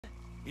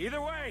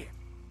Either way,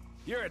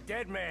 you're a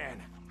dead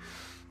man.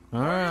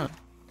 All right.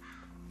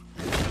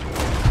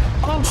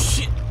 Oh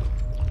shit!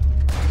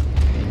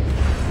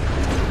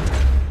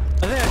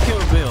 I think I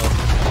killed Bill.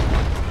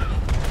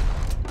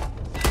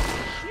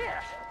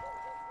 Shit!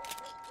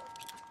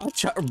 I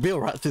shot Bill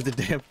right through the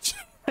damn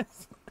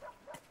chest.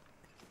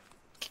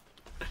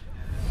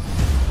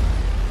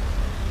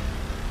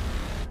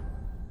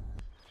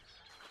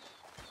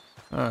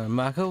 All right,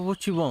 Michael,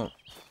 what you want?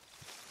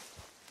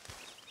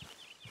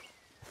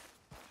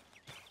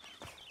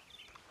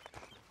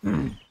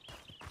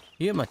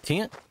 You at my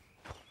tent?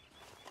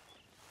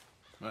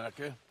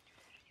 Micah?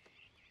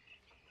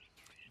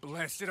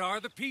 Blessed are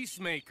the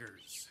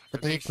peacemakers. The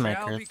for they shall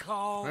peacemakers. be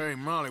called. Hey,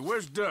 Molly,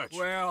 where's Dutch?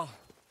 Well,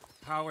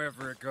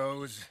 however it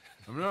goes.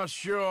 I'm not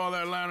sure all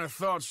that line of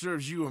thought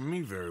serves you and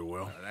me very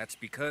well. That's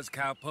because,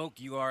 Cowpoke,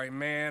 you are a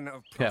man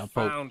of Cowpoke.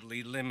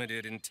 profoundly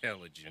limited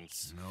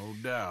intelligence. No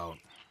doubt.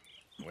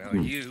 Well,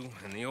 you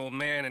and the old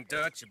man and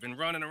Dutch have been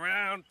running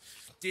around,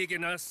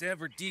 digging us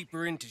ever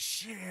deeper into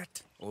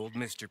shit. Old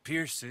Mr.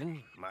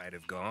 Pearson might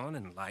have gone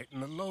and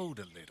lightened the load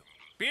a little.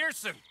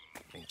 Pearson!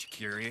 Ain't you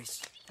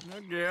curious?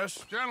 I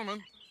guess.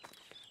 Gentlemen.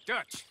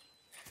 Dutch,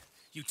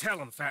 you tell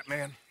him, fat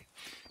man.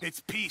 It's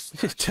peace.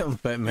 Just tell him,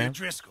 fat man.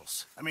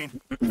 Driscolls. I mean,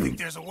 I think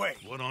there's a way.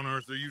 What on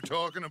earth are you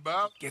talking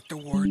about? Get the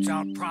words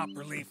out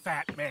properly,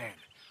 fat man.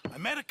 I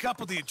met a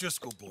couple of the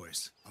Driscoll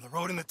boys on the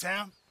road in the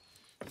town.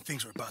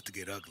 Things were about to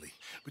get ugly.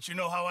 But you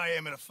know how I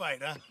am in a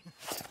fight, huh?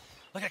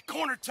 Like a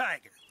corner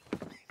tiger.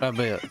 I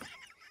bet.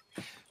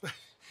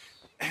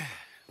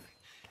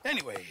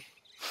 Anyway,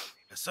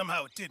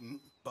 somehow it didn't,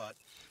 but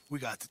we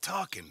got to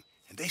talking,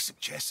 and they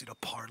suggested a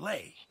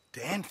parlay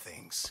to end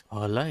things.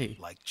 Parlay.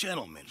 Like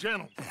gentlemen.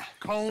 Gentlemen.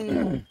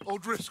 Cone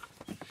O'Driscoll.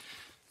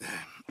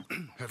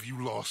 Have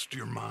you lost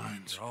your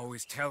minds? You're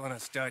always telling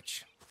us,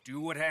 Dutch, do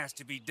what has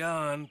to be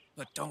done,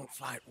 but don't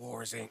fight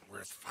wars ain't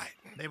worth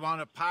fighting. They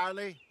want a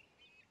parley?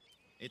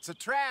 It's a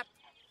trap.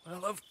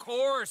 Well, of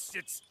course,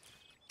 it's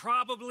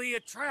probably a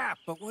trap,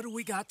 but what do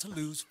we got to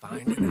lose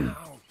finding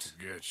out?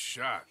 Get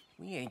shot.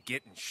 We ain't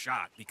getting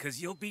shot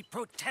because you'll be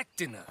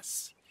protecting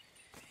us.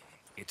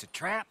 It's a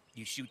trap,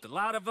 you shoot the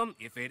lot of them.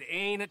 If it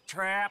ain't a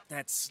trap,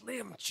 that's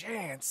slim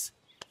chance.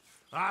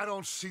 I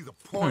don't see the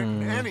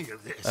point in any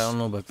of this. I don't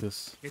know about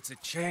this. It's a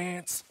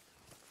chance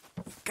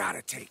we've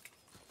gotta take.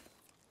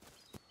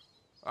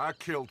 I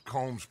killed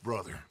Combs'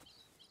 brother.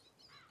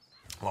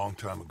 A long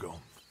time ago.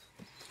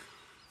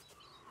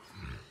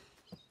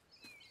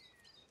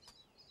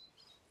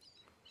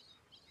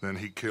 Then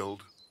he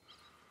killed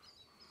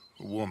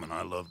a woman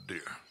I loved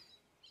dear.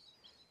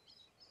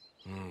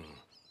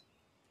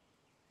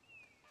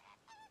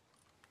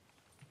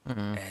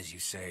 As you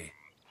say,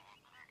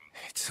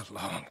 it's a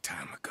long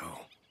time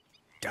ago,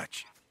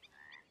 Dutch.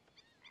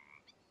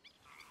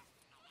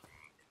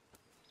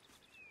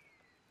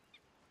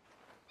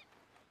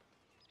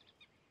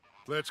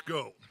 Let's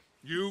go.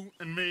 You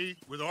and me,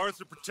 with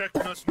Arthur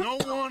protecting us, no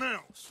one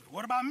else.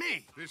 What about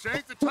me? This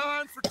ain't the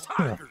time for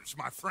tigers,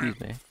 my friend.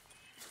 Excuse me.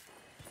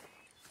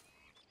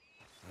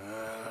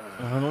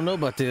 I don't know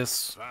about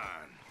this.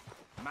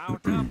 Fine.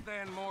 Mount up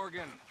then,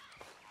 Morgan.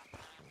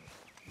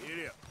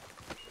 Get up.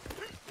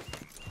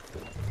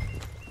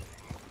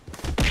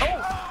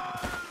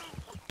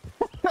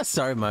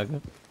 Sorry,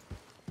 Michael.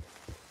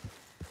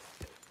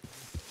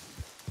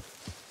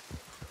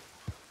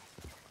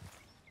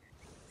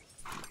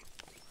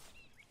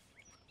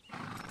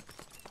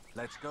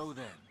 Let's go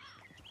then.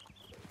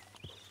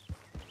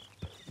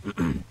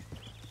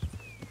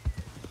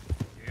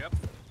 Yep.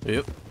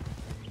 Yep.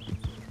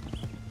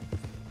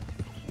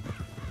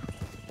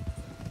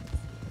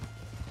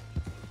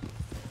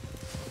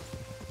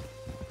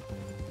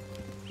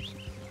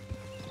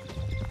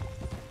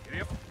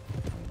 Yep.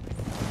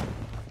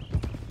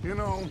 You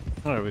know,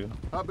 There we go.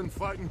 I've been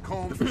fighting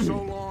Combs for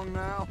so long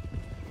now,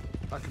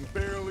 I can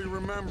barely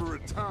remember a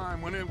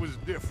time when it was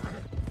different.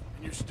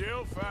 And you're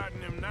still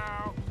fighting him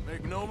now.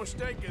 Make no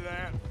mistake of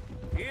that.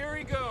 Here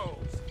he goes.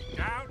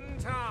 Doubting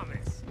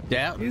Thomas.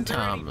 Doubting Is there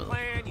any Thomas.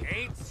 plan you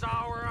ain't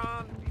sour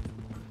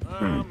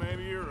on?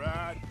 Maybe you're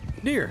right.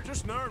 Dear.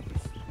 Just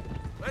nervous.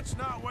 Let's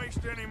not waste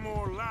any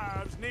more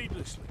lives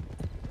needlessly.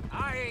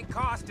 I ain't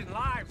costing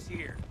lives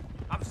here.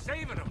 I'm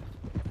saving them.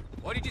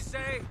 What did you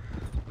say?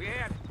 We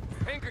had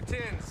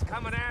Pinkertons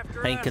coming after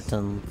us.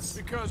 Pinkertons.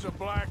 Because of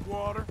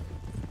Blackwater.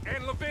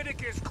 And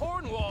Leviticus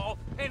Cornwall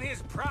and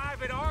his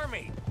private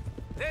army.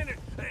 Then,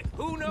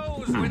 who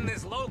knows when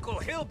this local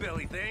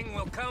hillbilly thing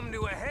will come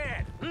to a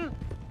head,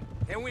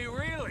 Can we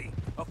really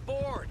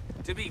afford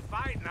to be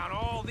fighting on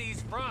all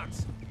these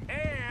fronts?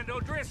 And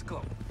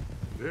O'Driscoll.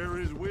 There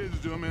is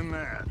wisdom in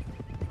that.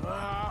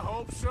 I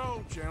hope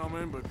so,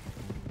 gentlemen, but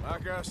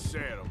like I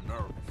said, I'm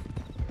nervous.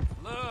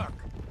 Look,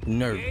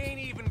 Nerve. you ain't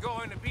even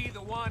going to be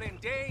the one in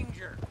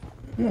danger.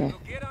 So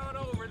get on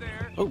over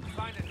there,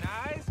 find a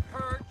nice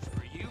perch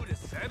for you to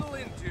settle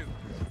into.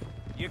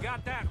 You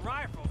got that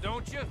rifle,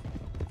 don't you?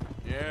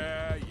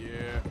 Yeah.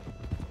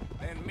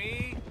 Then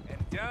me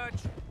and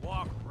Dutch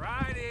walk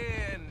right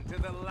in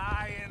to the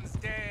lion's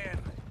den.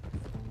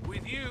 We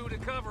with you to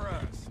cover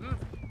us.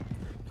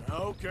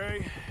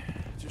 Okay,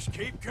 just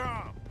keep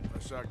calm,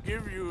 unless I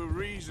give you a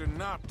reason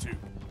not to.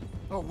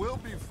 Oh, we'll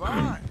be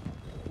fine.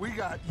 We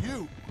got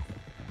you.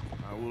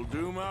 I will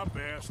do my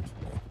best.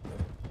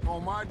 Oh,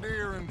 my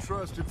dear and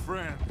trusted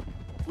friend.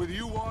 With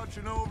you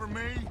watching over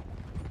me,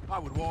 I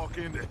would walk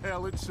into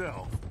hell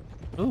itself.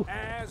 Ooh.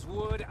 As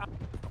would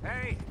I.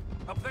 Hey,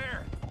 up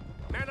there.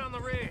 Men on the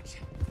ridge.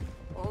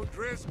 Oh,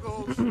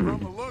 Driscoll's, from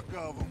the look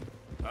of them.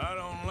 I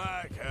don't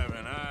like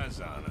having eyes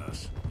on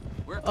us.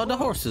 We're Oh, the close.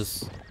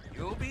 horses.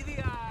 You'll be the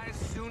eyes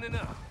soon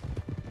enough.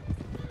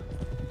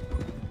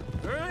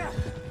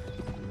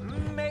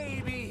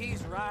 Maybe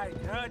he's right,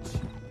 Dutch.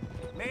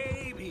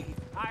 Maybe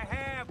I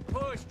have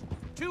pushed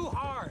too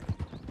hard.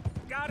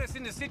 Got us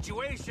into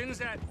situations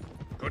that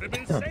could have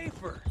been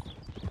safer.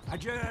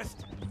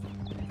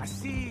 I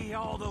see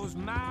all those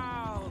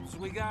mouths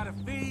we gotta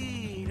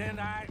feed, and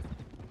I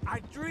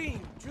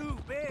dream too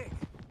big.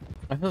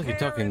 I feel like you're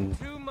Caring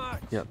talking. too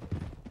much. Yep.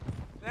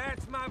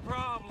 That's my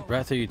problem.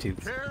 Right through your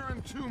teeth.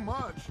 Caring too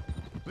much.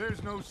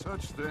 There's no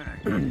such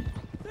thing.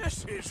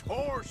 This is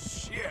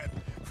horse shit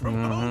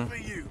from both of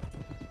you.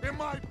 It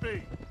might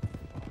be.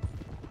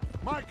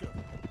 Micah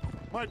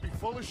might be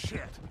full of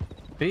shit.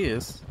 He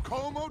is.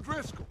 Colm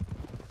O'Driscoll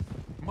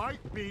might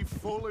be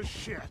full of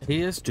shit.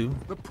 He is too.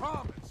 The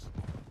promise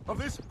of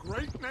this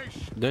great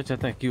nation. Dutch, I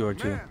think you are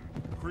too. Men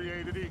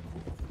created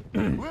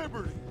equal.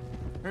 Liberty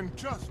and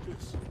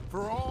justice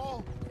for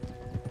all.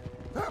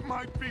 That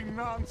might be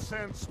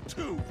nonsense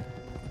too,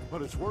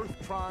 but it's worth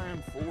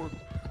trying for.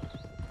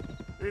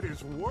 It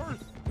is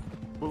worth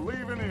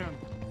believing in.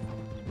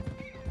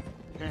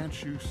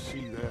 Can't you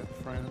see that,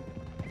 friend?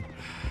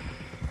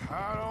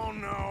 I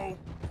don't know.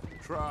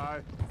 Try.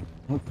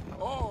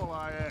 All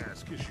I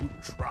ask is you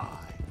try.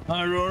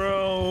 I don't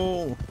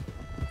know.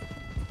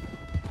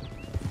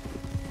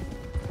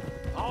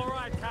 All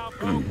right,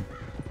 cowpoke.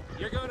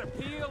 You're gonna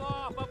peel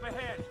off up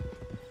ahead.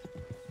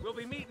 We'll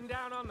be meeting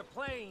down on the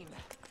plain.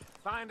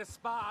 Find a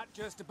spot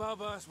just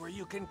above us where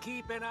you can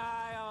keep an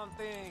eye on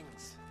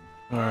things.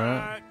 All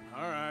right.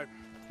 All right.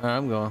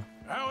 I'm going.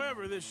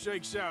 However this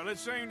shakes out,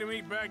 let's aim to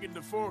meet back at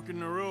the fork in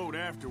the road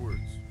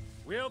afterwards.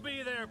 We'll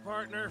be there,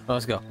 partner.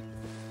 Let's go.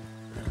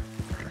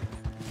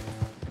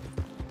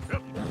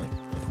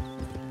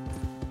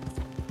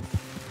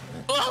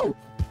 Oh!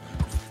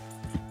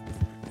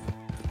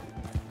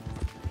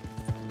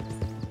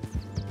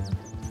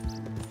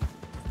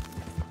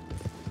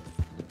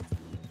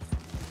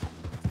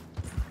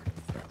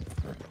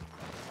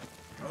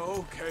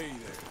 Okay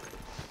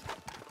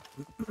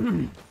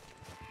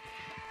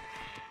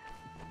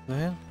The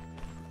hell?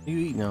 You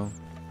eat now?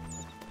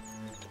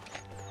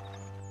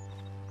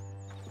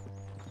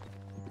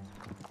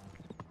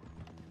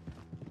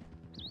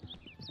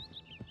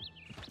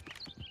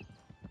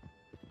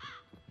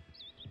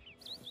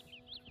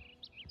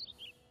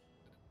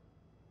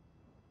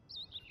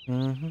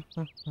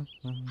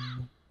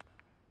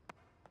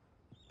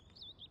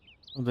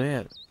 What's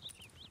that?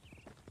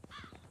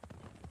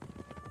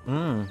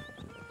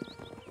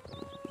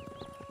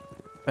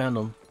 Found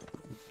them.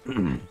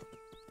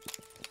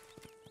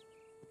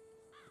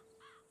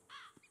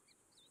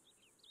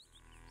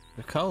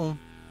 The cone.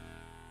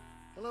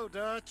 Hello,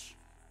 Dutch.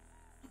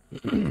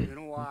 Been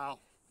a while.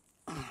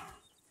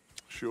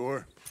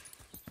 Sure.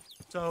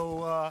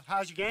 So,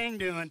 how's your gang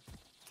doing?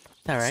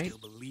 All right. Still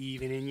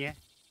believing in you?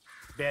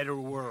 Better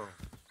world.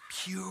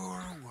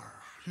 Pure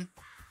world.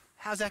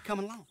 How's that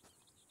coming along?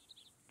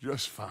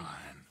 Just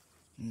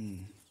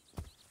fine.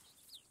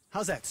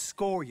 How's that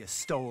score you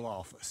stole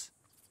off us?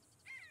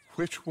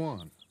 Which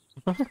one?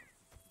 Oh,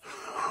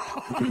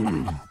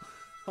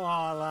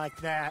 I like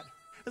that.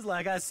 It's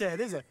like I said,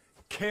 there's a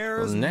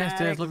charismatic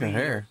Nasty ass looking leader.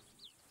 hair.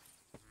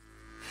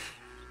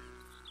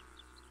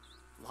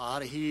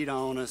 Lot of heat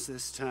on us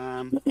this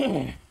time.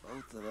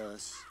 Both of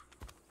us.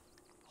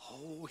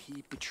 Whole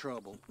heap of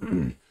trouble.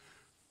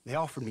 They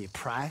offered me a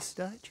price,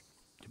 Dutch,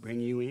 to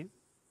bring you in.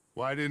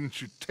 Why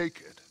didn't you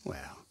take it?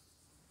 Well,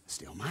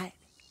 still might.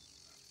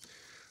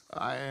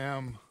 I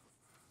am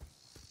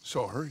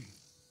sorry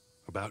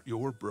about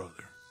your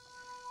brother.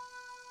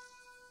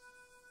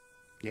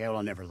 Yeah, well,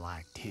 I never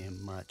liked him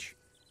much.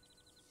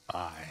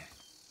 I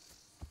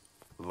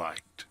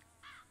liked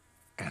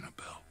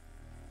Annabelle.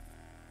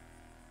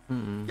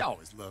 You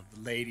always loved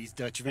the ladies,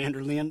 Dutch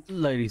Vanderlyn.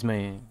 Ladies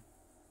man.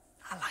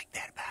 I like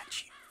that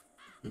about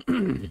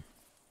you.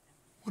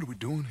 What are we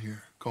doing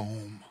here? Go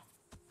home.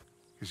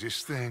 Is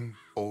this thing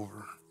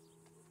over?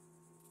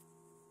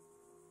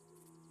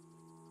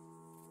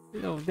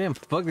 Yo, damn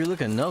fugly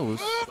looking nose.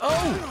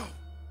 Oh!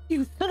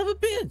 You son of a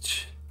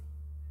bitch!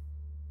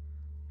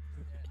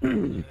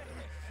 Hello,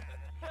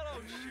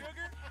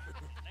 sugar.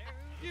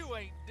 You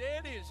ain't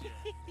dead, is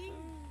you?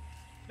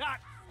 Not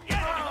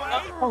yet,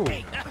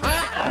 anyway.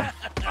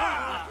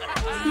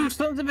 Oh! You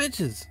sons of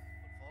bitches!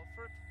 Fall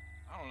for it?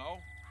 I don't know.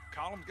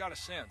 Colum's got a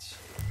sense.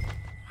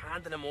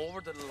 Handing him over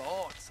to the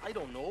lords. I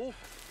don't know.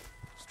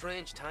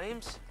 Strange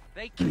times.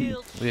 They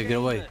killed We gotta get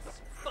away. Seamus.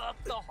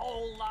 Fuck the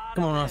whole lot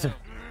Come of on, them. Arthur.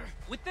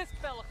 With this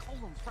fella,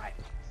 Colum's right.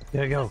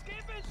 There you go. Skip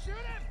it, shoot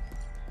him!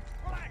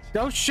 Relax.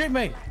 Don't shoot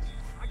me.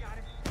 I got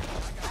him.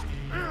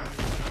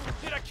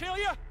 Did I kill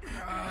you?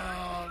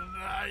 Oh,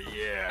 not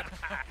yet.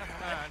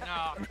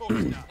 No, of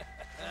course not.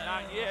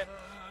 Not yet.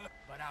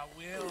 But I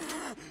will.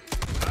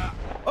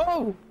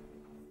 Oh.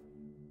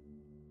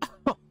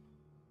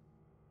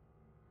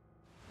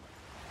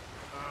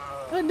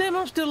 God damn,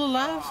 I'm still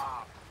alive.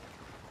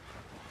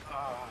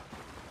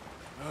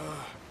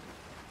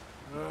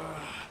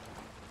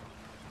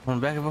 On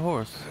the back of a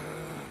horse.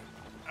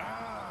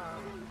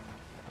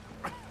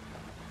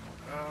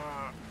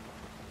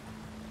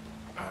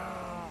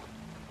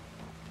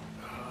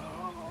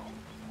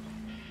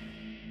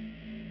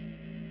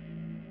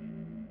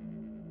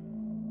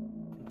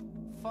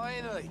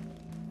 Finally.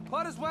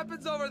 Put his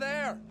weapons over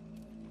there.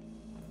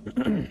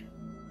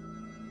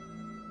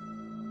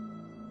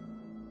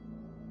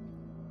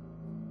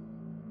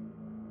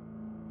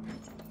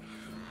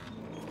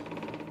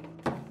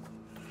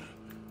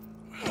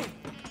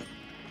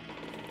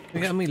 They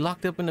got me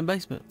locked up in the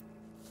basement.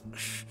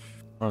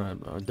 Or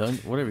done,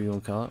 whatever you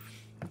want to call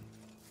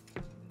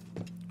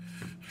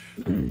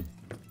it.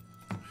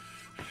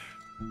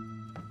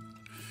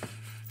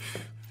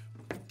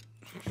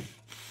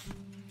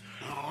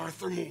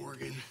 Arthur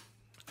Morgan.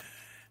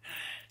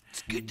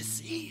 It's good to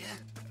see you.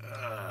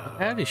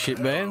 Howdy,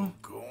 shitbag.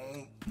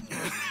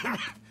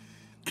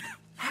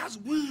 How's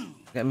the wound?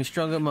 Got me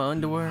strung up my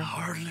underwear.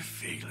 Hardly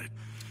feel it.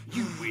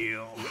 You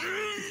will.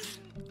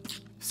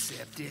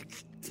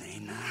 Septic.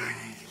 Ain't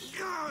nice.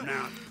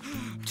 Now,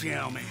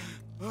 tell me.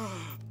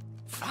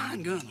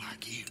 Fine gun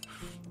like you.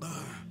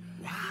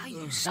 Why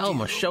you still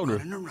my shoulder.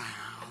 running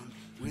around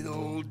with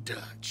old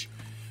Dutch?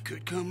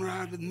 Could come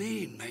right with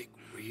me and make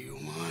real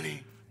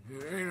money.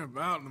 It ain't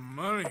about the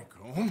money,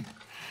 Colm.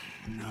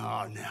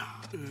 No.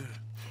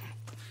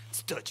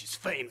 It's Dutch's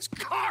famous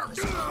cars.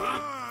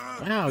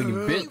 Ow, you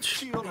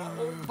bitch. Killed a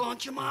whole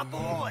bunch of my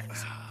boys.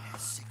 That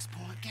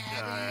 6-point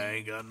gag. I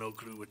ain't got no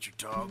clue what you're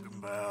talking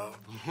about.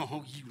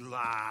 Oh, you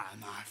lie,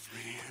 my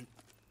friend.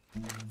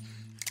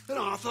 And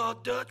I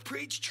thought Dutch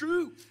preached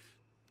truth.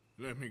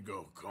 Let me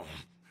go, Colm,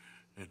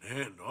 and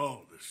end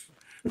all this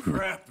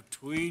crap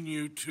between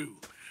you two.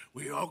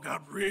 We all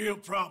got real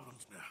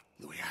problems now.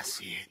 The way I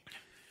see it,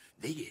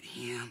 they get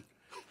him.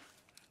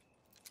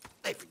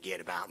 They forget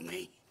about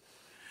me.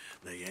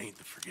 They ain't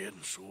the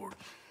forgetting sort.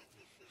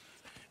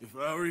 If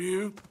I were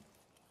you,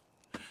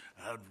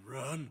 I'd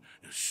run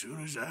as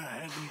soon as I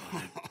had the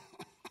money.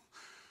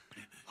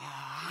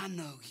 Oh, I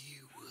know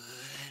you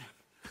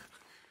would.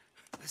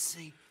 But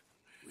see,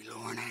 we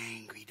lure an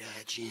angry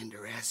Dutch in to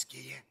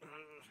rescue you.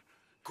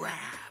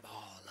 Grab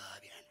all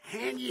of you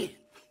and hand you in.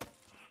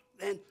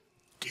 Then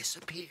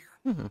disappear.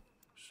 So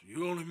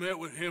you only met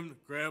with him to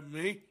grab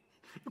me?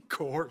 Of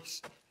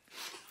course.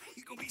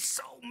 He gonna be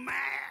so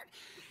mad.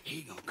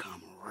 He gonna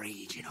come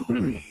raging over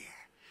here.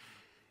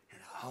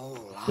 And a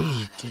whole lot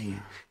of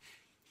you.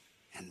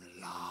 And the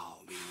law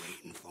will be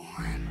waiting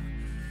for him.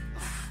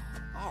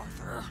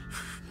 Arthur.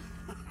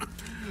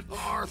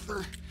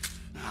 Arthur,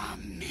 I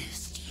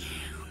missed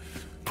you.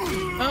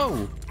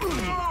 Oh!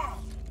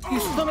 You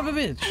son of a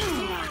bitch!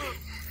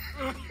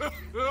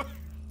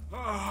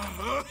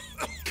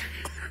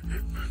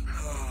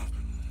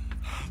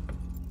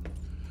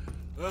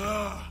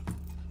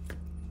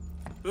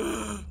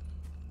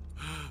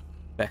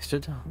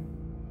 Bastard.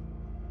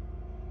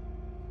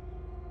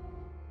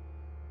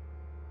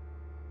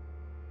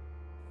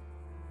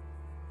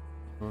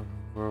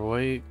 We're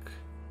awake.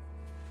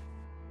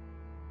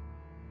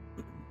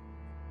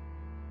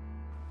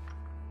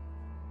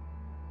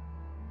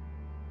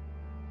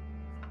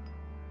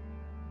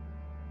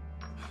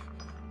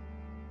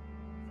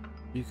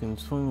 You can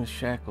swing the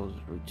shackles,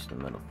 reach the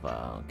metal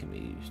file, and can be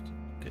used.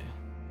 Okay.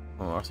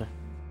 Come on, Arthur.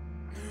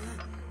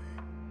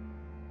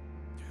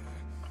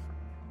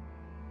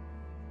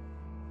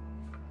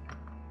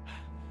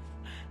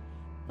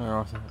 All right,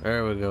 Arthur.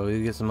 There we go.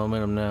 You get some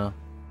momentum now.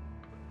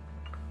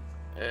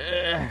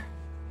 There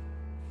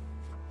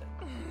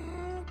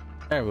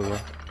we go.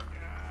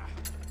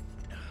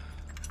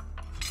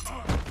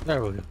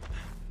 There we go.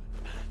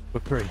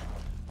 We're free.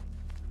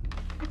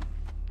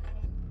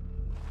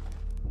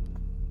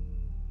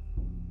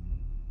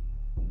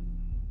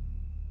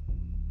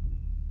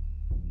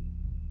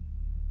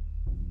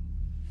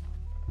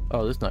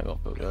 Oh, this is not gonna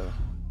feel good.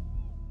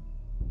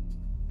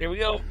 Here we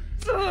go.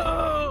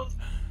 Oh,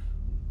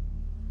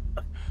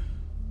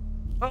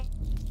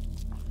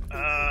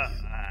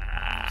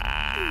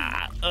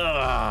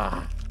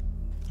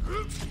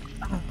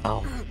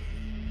 oh,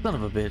 son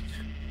of a bitch.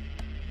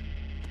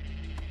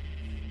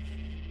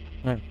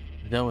 Alright,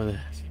 we're done with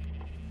this.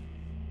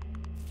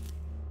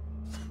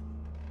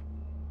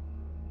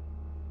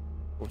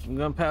 Pour some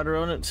gunpowder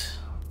on it.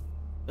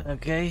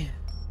 Okay.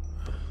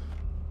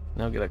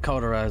 Now we gotta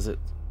cauterize it.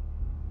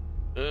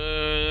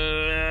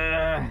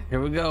 Here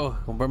we go.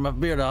 Gonna burn my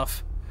beard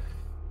off.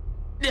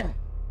 Yeah.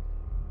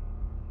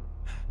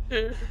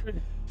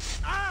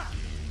 Ah,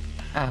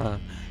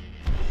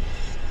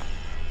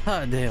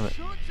 damn it.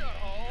 Shoot your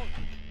hole.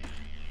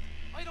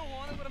 I don't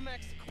want to go to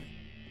Mexico.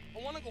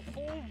 I want want to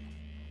go home.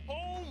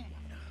 Home!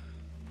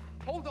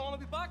 Hold on, I'll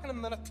be back in a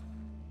minute.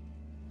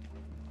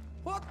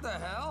 What the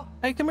hell?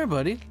 Hey, come here,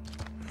 buddy.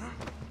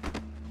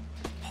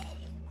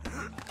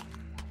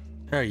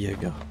 There you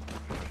go.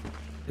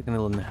 Taking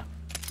a little nap.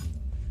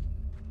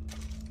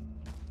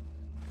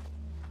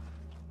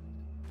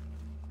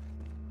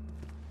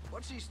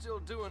 What's he still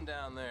doing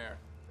down there?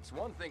 It's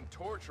one thing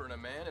torturing a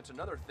man, it's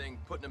another thing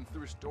putting him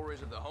through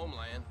stories of the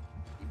homeland.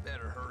 He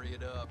better hurry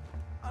it up.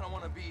 I don't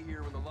want to be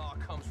here when the law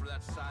comes for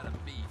that side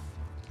of beef.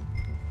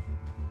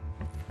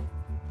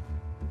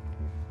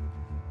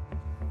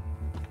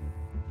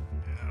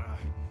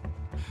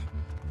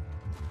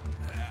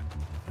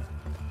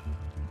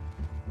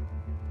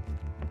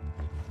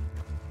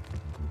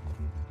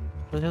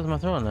 What the hell am I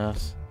throwing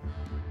this?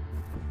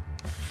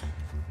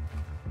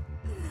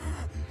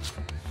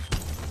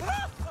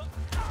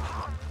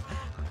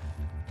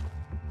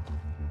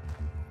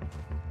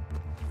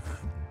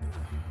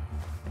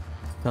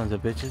 Tons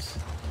of bitches.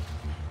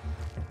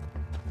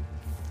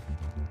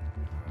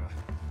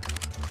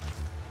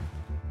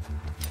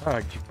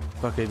 Alright, you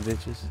fucking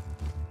bitches.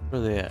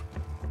 Where are they at?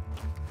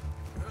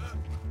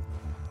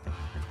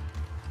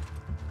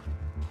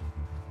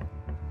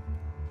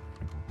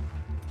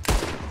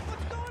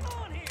 What's going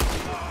on here? You're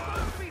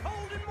supposed to be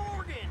holding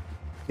Morgan.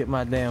 Get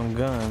my damn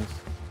guns.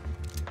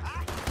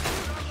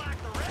 Unlike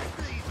the rest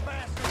of these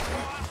bastards,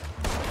 boy.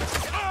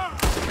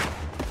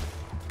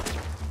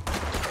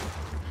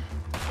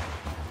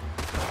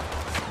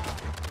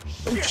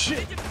 Oh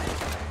shit!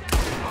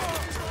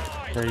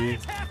 Are you?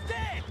 Half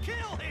dead.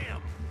 Kill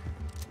him.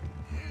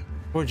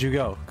 Where'd you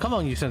go? Come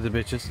on, you sons of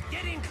bitches.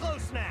 Get in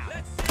close now.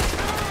 Let's see.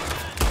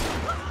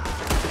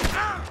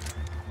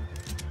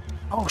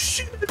 Oh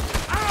shit!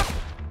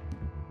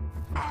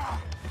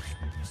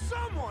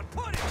 Someone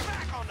put him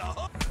back on the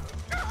hook.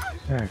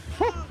 Alright.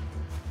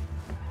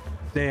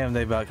 Damn,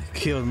 they about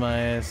killed my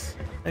ass.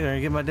 They're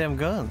gonna get my damn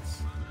guns.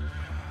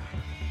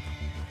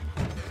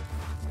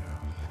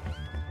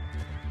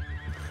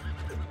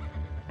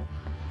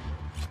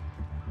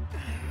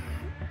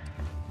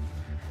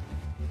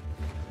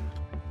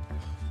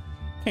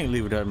 Can't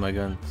leave without my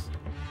guns.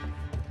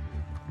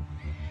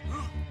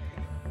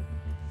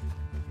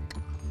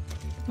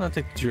 I'll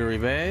take the jewelry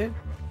bag.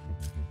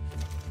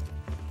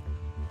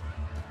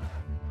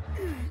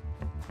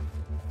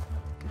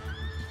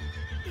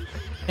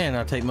 And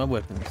I'll take my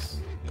weapons.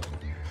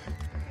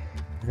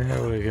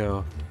 There we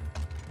go.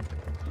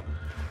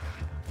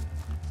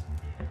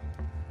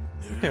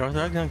 Okay,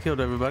 Arthur, I done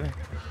killed everybody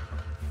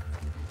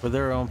with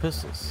their own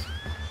pistols.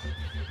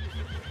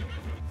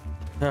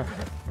 Come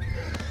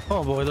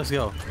on, boy, let's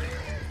go.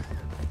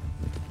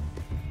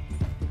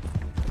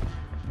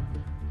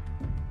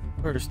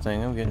 First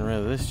thing, I'm getting rid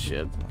of this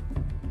shit.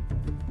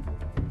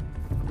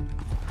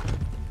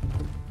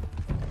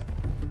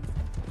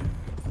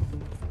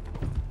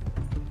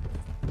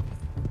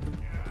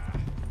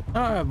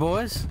 Alright,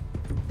 boys.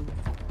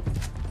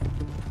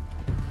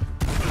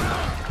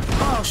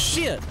 Oh,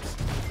 shit!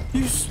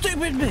 You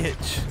stupid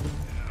bitch!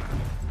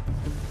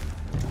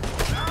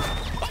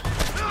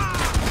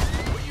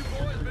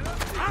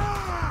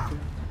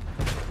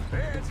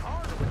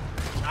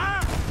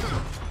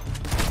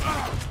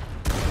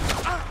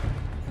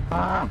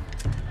 Ah!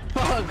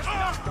 Fuck!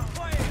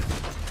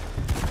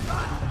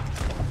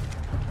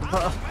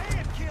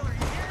 Man killer,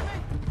 you hear me?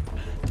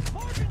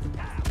 Morgan's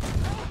down.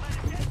 Don't let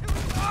it get to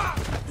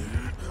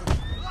him.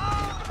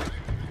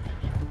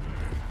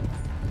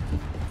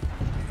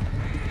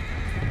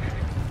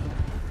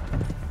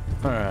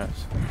 Alright.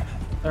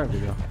 There we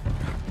go.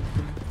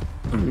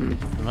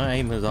 My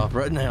aim is off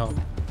right now.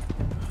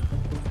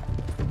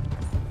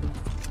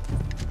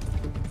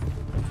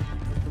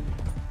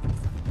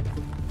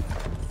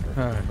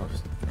 Alright,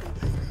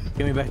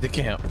 get me back to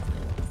camp.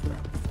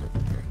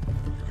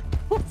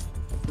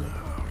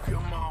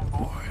 Come on,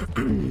 boy.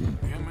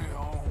 Get me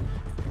home.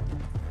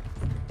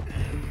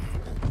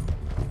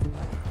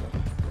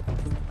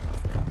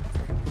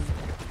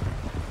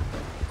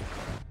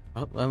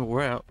 Oh,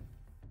 we're out.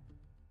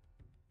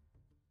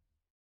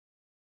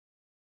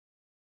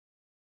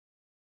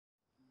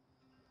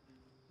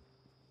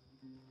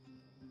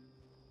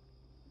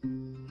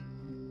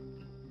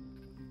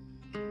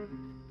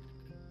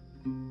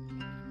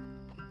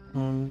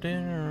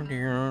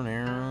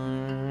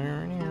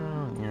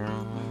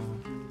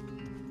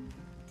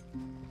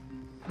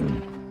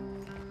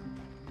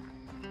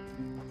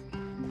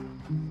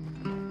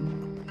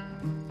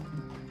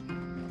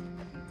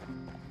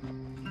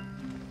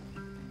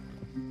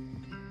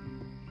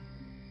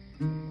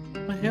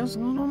 What the hell's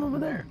going on over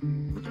there?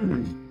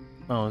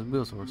 Oh, it's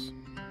Bill's horse.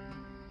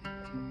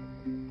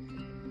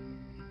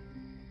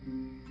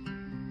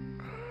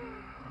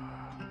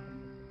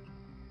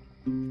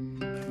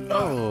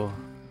 Oh.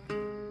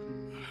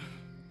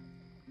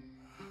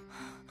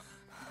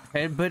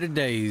 Had better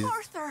days.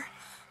 Arthur!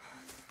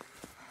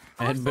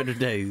 Had better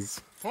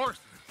days. Arthur.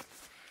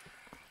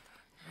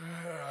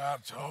 I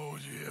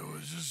told you it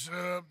was a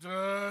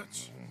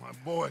sub-touch. My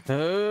boy.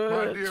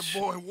 My dear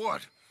boy,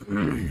 what?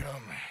 Come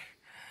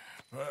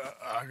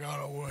I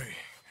got away.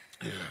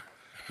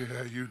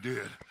 Yeah, you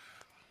did.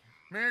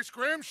 Miss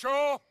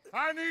Grimshaw,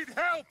 I need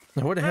help.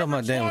 Where the hell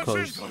my damn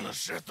clothes? Gonna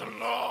set the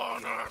law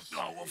on Earth.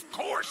 Oh, of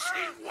course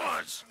he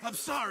was. I'm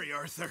sorry,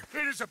 Arthur.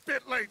 It is a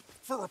bit late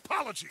for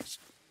apologies.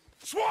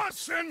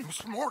 Swanson!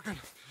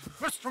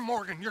 Mr.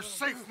 Morgan, you're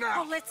safe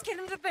now. Oh, let's get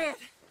him to bed.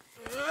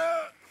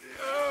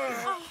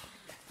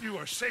 You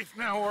are safe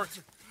now,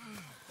 Arthur.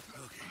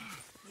 Okay.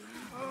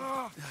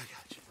 I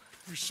got you.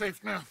 You're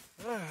safe now.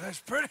 That's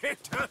pretty,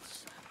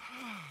 Tuts.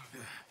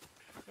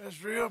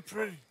 That's real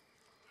pretty.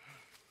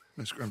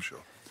 Miss Grimshaw,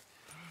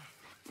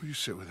 will you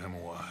sit with him a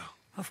while?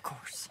 Of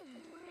course.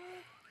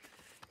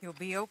 You'll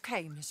be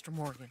okay, Mr.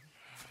 Morgan.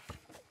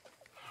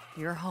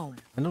 You're home.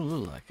 I don't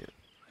look like it.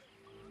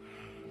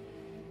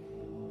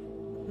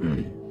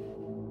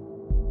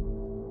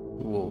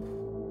 Wolf.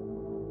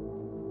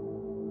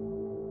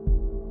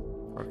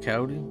 Or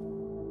Coyote?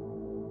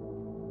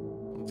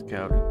 It's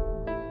Coyote.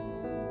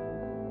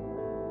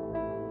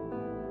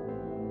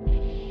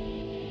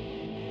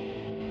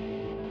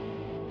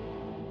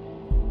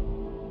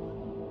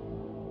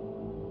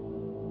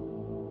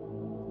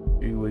 A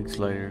few weeks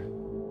later.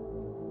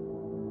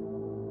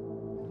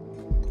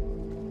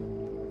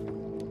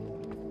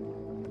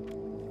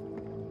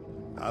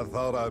 I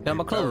thought I'd Got be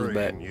my clothes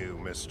burying back. you,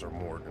 Mr.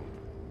 Morgan.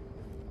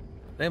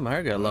 Damn, my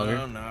hair got longer.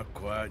 Well, not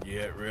quite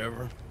yet,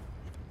 River.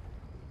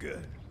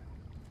 Good.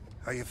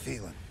 How you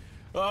feeling?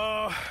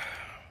 Oh,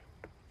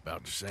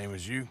 about the same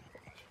as you.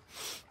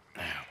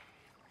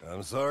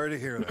 I'm sorry to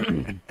hear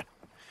that.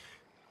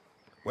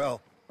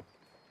 Well,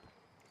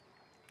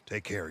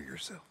 take care of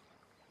yourself.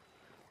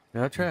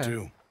 Yeah, I tried.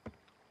 Too.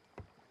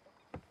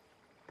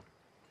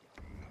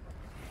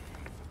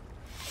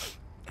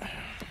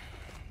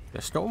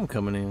 The storm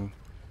coming in.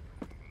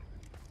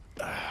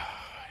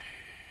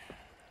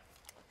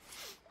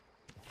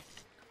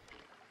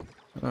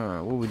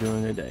 Alright, what are we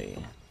doing today?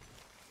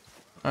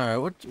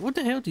 Alright, what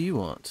the hell do you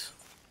want?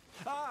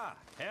 Ah,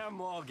 Herr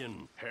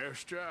Morgan. Herr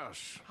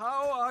Strauss.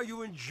 How are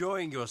you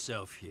enjoying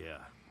yourself here?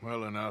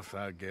 Well enough,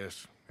 I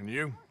guess. And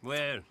you?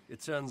 Well,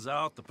 it turns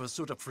out the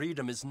pursuit of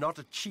freedom is not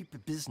a cheap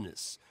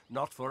business.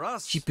 Not for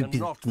us, Cheap and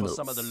not for business.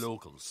 some of the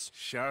locals.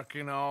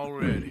 Sharking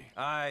already.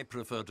 I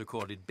prefer to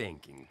call it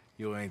banking.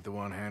 You ain't the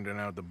one handing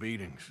out the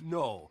beatings.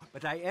 No,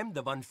 but I am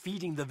the one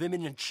feeding the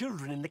women and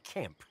children in the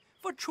camp.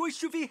 What choice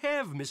do we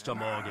have, Mr.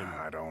 Morgan?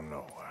 I don't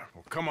know.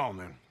 Well, come on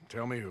then.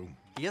 Tell me who.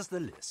 Here's the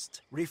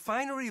list.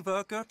 Refinery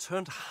worker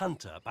turned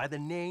hunter by the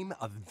name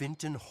of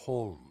Vinton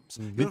Holmes.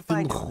 You'll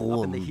find him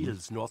up in the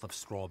hills north of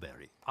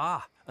Strawberry.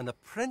 Ah, an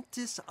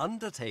apprentice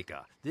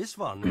undertaker. This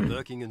one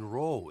working in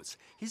Rhodes.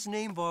 His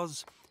name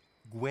was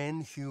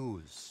Gwen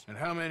Hughes. And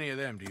how many of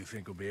them do you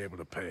think will be able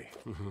to pay?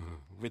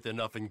 With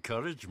enough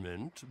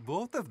encouragement,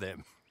 both of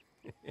them.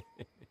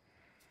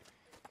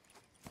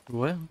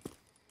 Well.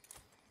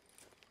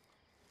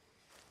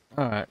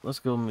 Alright, let's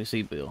go and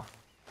see Bill.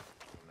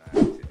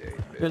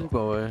 Good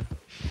boy.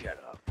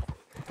 Shut up.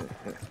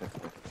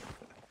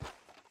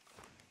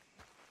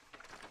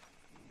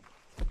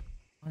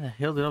 Why the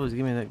hell did I always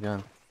give me that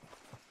gun?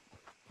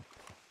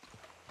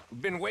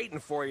 Been waiting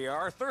for you,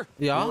 Arthur.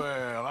 Yeah?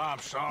 Well, I'm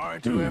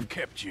sorry to have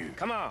kept you.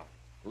 Come on,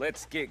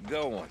 let's get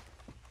going.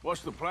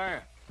 What's the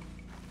plan?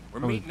 We're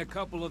meeting a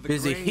couple of the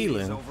busy Grays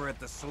healing. over at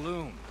the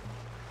saloon.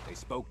 They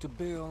spoke to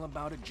Bill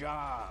about a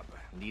job,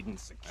 needing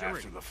security.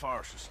 After the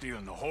farce of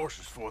stealing the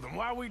horses for them,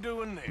 why are we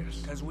doing this?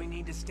 Because we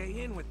need to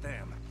stay in with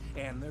them,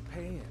 and they're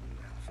paying.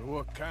 So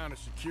what kind of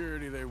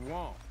security they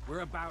want?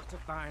 We're about to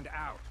find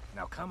out.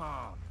 Now come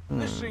on.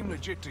 This seem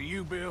legit to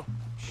you, Bill?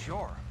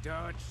 Sure.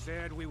 Dutch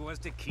said we was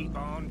to keep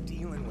on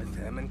dealing with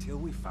them until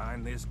we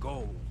find this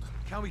gold.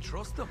 Can we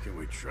trust them? Can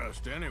we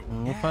trust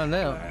anyone? We'll find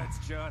out.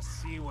 Let's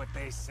just see what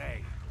they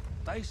say.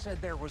 They said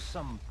there was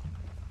some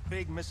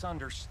big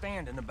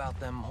misunderstanding about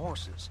them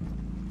horses.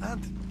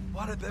 And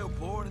what about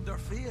boarding their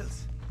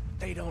fields?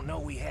 They don't know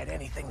we had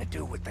anything to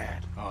do with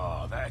that.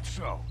 Oh, that's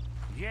so.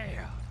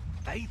 Yeah.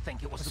 They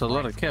think it was That's a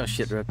lot of cow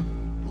shit right there.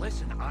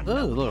 Listen, I Oh, a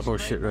know lot of this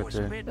horse big shit right was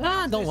there. bitten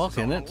Ah, off. don't This walk is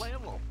in on it. a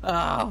level.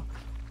 Oh,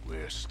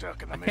 We're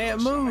stuck in the I middle can't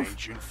of some move.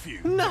 ancient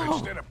feud. No.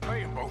 Instead of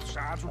playing both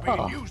sides, we're being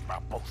Oh. used by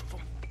both of them.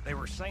 They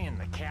were saying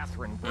the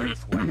Catherine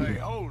Braithwaite. Hey,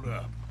 hold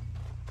up.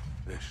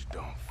 This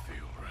don't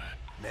feel right.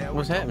 Now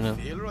What's it don't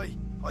happening? Feel right.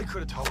 I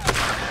could have told you.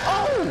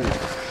 oh!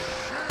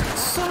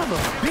 Son of a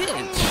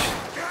bitch!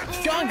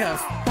 John got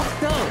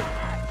fucked up.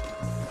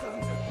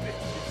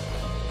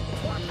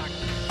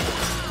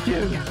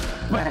 You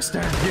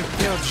bastard! You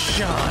killed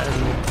Sean.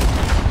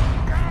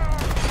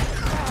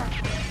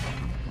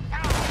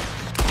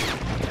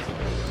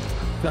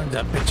 Guns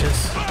up,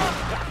 bitches.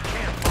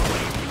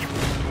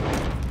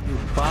 You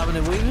bobbing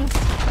and weaving?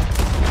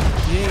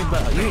 You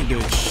ain't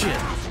doing shit.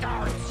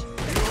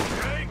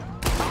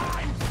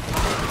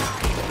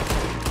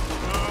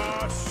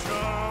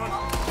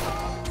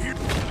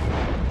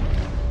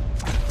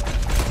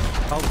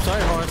 Oh,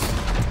 sorry, horse.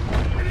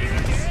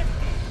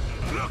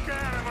 Look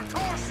at him, of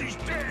course he's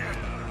dead.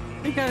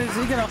 He got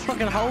a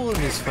fucking hole in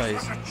his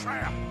face. A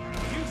trap.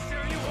 You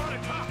sure you want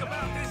to talk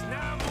about this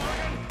now,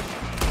 Morgan?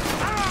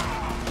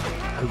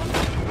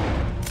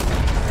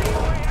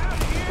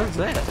 What's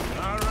that?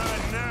 All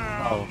right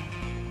now. Oh,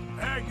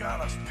 That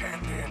got us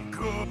penned in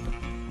good.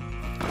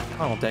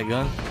 I want that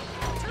gun.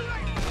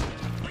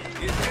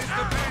 Is this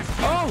the best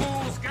you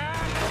fools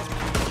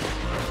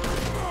got?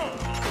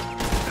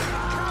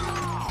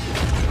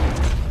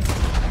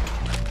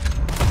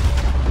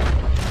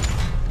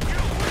 You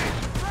win,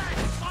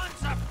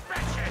 sons of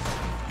bitches!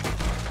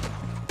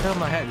 Where'd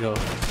my hat go?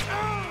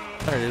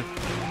 There it is.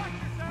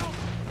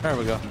 There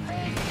we go.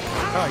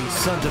 Oh, you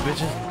sons of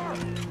bitches.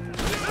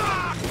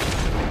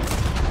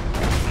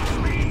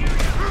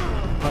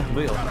 Like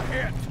Bill. How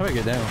do I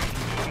get down?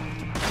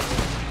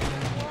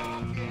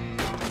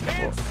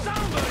 Can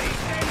somebody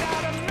send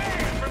out a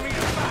man for me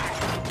to fight?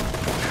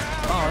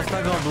 Oh, it's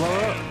not gonna blow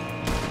up.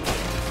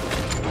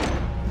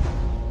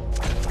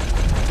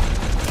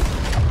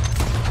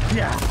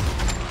 Yeah.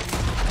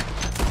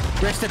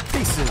 Rest in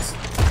pieces.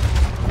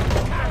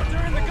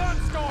 They're in the gun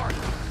store.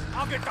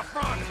 I'll get the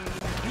front.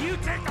 You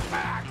take the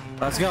back.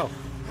 Let's go.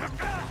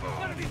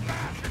 One of these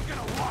bastards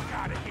gonna walk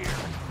out of here.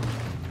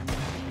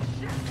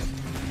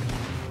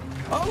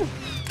 Oh!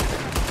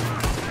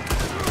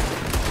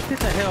 Get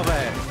the hell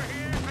back.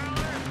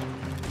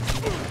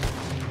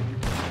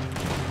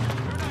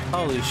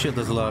 Holy shit,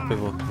 there's a lot of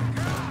people.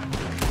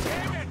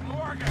 Damn it,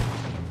 Morgan.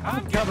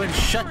 I'm coming,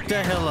 shut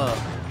the hell up.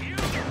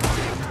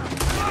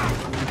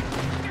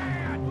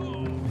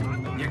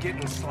 You're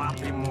getting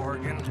sloppy,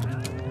 Morgan.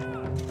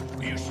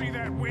 You see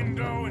that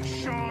window in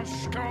Sean's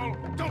skull?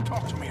 Don't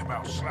talk to me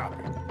about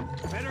sloppy.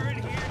 Better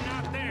in here,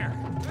 not there.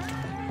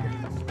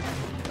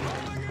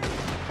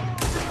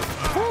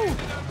 Woo!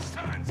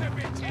 Sons of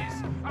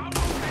bitches. I won't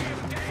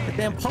be a The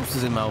damn post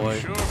is in my way.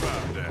 Sure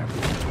about that.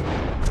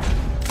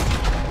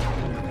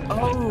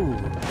 Oh!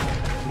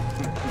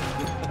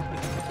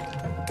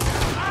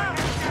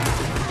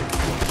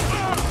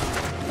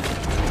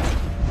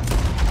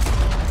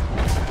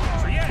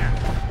 So yeah,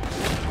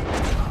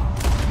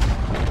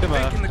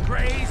 Goodbye. thinking the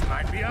Greys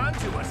might be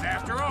onto us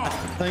after all.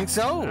 Think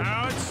so?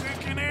 Now it's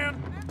sinking in.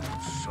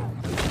 So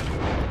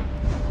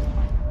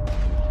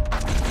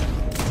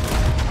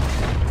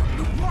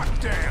what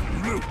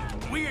damn loot?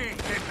 We ain't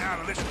getting out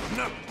of this with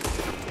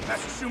nothing.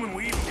 That's assuming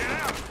we even get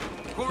out.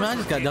 Of course Man, I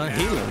just got we're done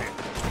getting out healing. of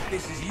it.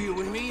 This is you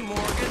and me,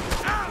 Morgan.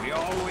 We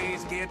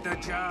always get the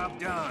job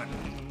done.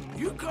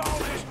 You call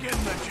this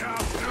getting the job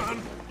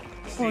done?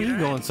 Oh, you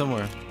going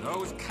somewhere?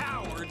 Those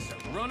cowards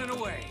are running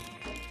away.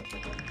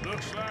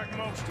 Looks like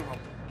most of them.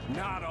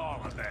 Not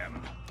all of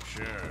them.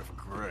 Sheriff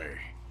Gray.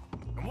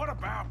 And what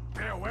about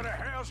Bill? Where the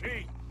hell's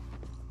he?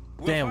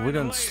 We'll Damn, we find him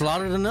done later.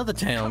 slaughtered another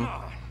Come town.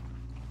 on.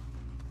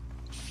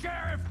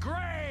 Sheriff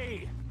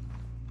Gray!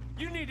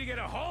 You need to get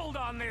a hold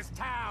on this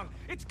town.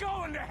 It's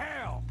going to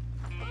hell.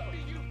 Who do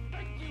you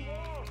think you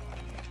are?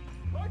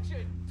 Bunch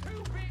of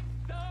two big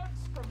thugs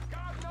from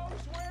God knows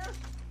where?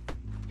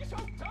 You're so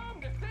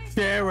dumb to think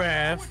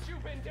Sheriff. what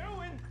you've been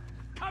doing.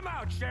 Come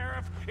out,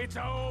 Sheriff. It's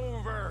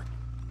over.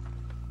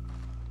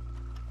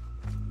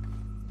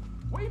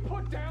 We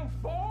put down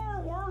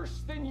far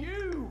worse than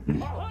you.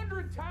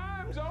 100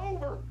 times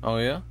over. Oh,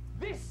 yeah?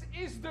 This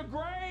is the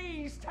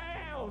Greys'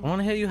 town. Why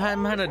the hell you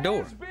hiding behind a door?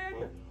 Always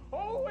been,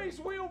 always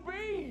will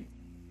be.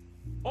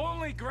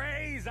 Only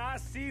Greys I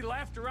see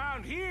left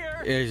around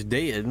here Is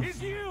dead.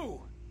 is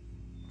you.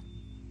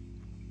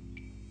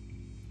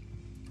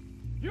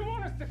 You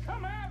want us to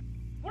come out?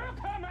 We'll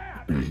come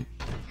out.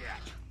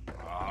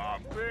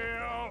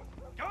 Bill.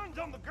 Guns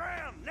on the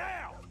ground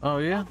now. Oh,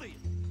 yeah?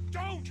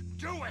 Don't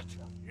do it.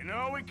 You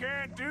know we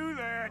can't do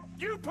that.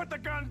 You put the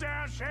gun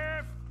down,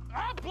 Sheriff.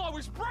 I'll blow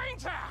his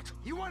brains out.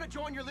 You want to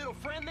join your little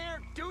friend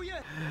there, do you?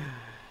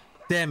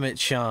 Damn it,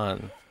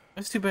 Sean.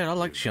 That's too bad. I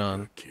like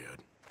Sean. Kid.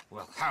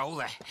 Well, how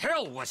the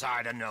hell was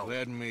I to know?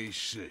 Let me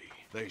see.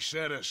 They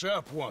set us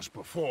up once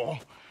before.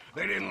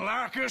 They didn't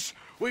like us.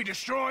 We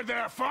destroyed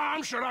their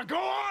farm. Should I go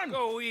on?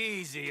 Go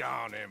easy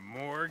on him,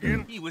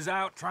 Morgan. He was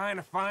out trying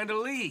to find a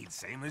lead,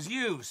 same as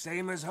you,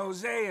 same as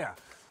Hosea.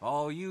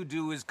 All you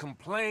do is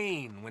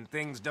complain when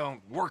things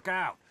don't work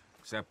out,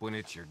 except when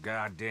it's your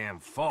goddamn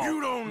fault.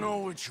 You don't know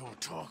what you're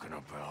talking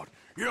about.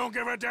 You don't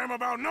give a damn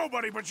about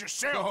nobody but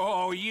yourself.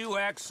 Oh, you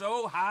act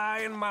so high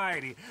and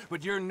mighty,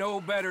 but you're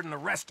no better than the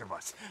rest of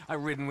us.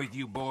 I've ridden with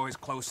you boys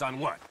close on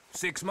what,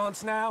 6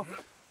 months now?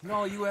 And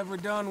all you ever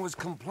done was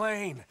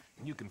complain.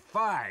 You can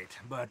fight,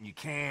 but you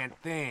can't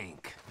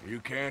think. You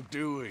can't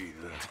do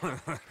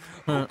either.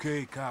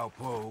 Okay,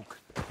 cowpoke.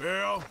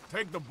 Bill,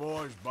 take the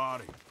boy's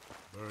body.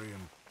 Bury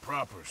him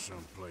proper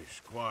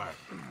someplace quiet.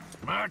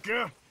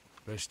 Micah,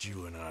 best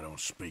you and I don't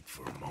speak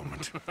for a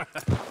moment.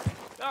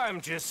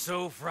 I'm just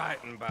so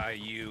frightened by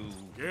you.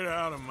 Get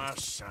out of my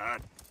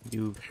sight.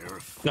 You Pair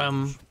of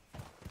gum.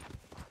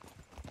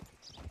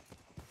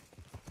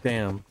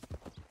 Damn.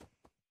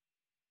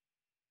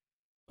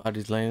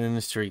 Bodies laying in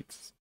the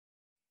streets.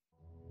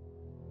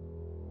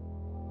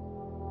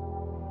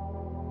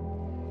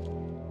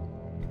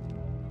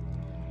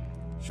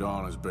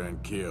 Sean has been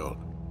killed.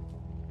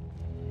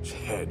 His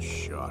head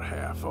shot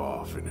half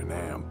off in an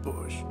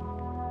ambush.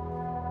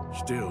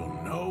 Still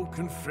no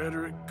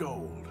Confederate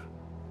gold,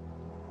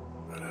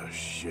 but a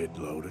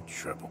shitload of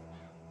trouble.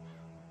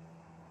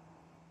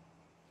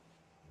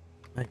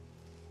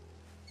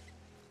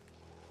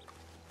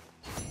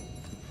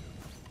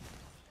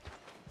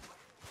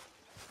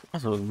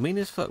 That's what mean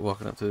as fuck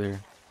walking up to there.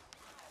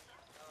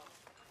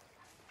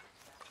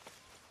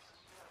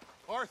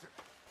 Arthur,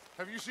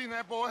 have you seen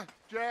that boy,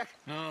 Jack?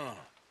 No.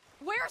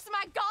 Where's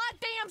my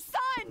goddamn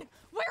son?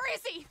 Where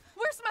is he?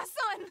 Where's my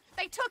son?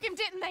 They took him,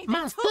 didn't they?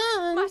 My They took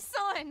son? my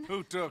son.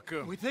 Who took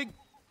him? We think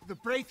the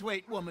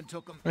Braithwaite woman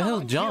took him. Where the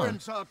hell's John? Kieran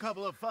saw a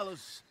couple of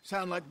fellows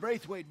sound like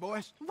Braithwaite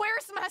boys.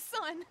 Where's my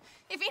son?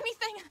 If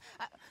anything,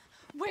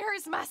 where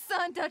is my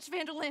son, Dutch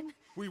Vanderlyn?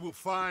 We will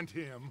find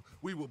him,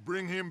 we will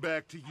bring him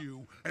back to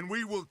you, and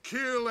we will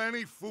kill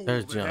any fool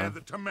There's that John. had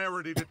the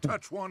temerity to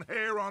touch one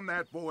hair on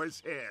that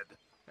boy's head.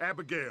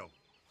 Abigail,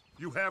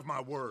 you have my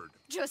word.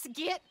 Just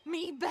get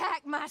me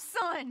back, my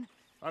son.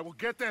 I will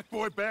get that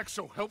boy back,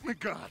 so help me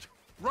God.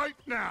 Right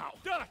now.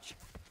 Dutch,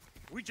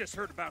 we just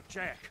heard about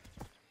Jack.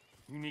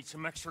 You need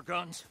some extra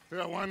guns?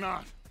 Yeah, why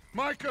not?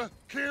 Micah,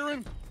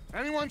 Kieran,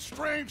 anyone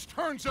strange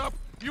turns up,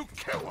 you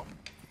kill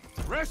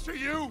him. Rest of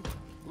you,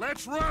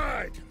 let's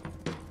ride.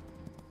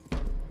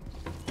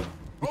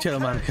 You tell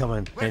him I'm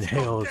coming, and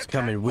hell's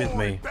coming with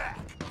me. Back.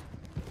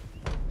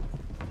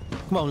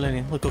 Come on,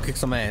 Lenny, let's go kick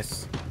some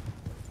ass.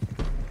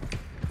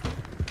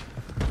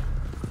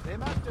 They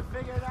must have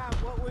figured out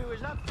what we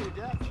was up to,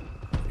 Dutch.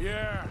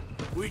 Yeah,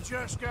 we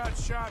just got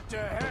shot to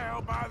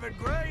hell by the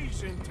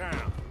Greys in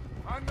town.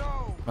 I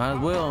know. Might as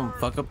well I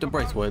fuck up the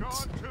heard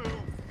Braithwaites. about John, too.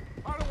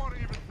 I don't want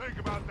to even think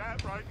about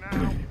that right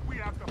now. We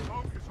have to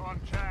focus on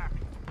Jack.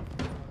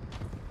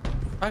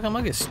 How come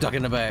I get stuck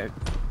in the back?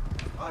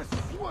 I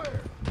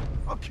swear,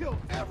 I'll kill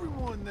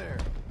everyone there.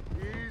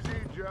 Easy,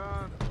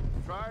 John.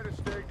 Try to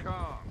stay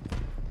calm.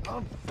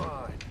 I'm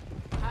fine.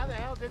 How the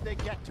hell did they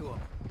get to him?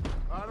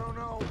 I don't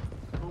know,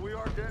 but we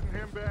are getting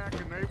him back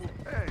and they will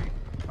pay.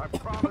 I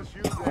promise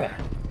you that.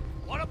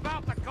 What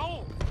about the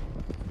gold?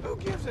 Who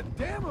gives a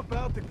damn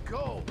about the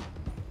gold?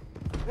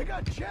 They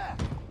got Jack.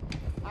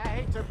 I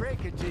hate to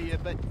break it to you,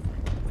 but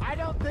I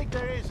don't think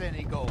there is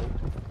any gold.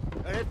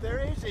 And if there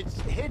is, it's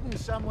hidden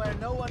somewhere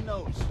no one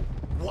knows.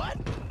 What?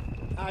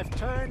 I've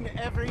turned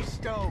every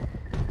stone.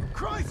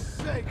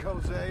 Christ's sake,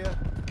 Hosea.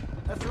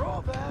 After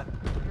all that,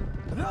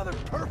 another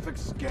perfect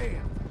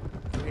scam.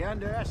 We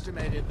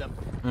underestimated them.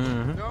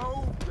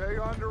 No, they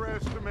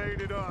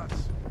underestimated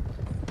us.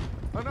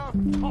 Enough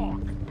talk.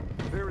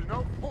 There is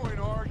no point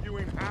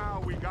arguing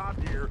how we got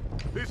here.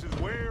 This is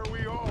where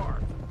we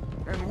are.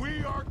 And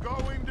we are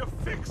going to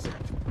fix it.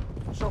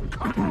 So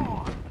come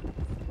on.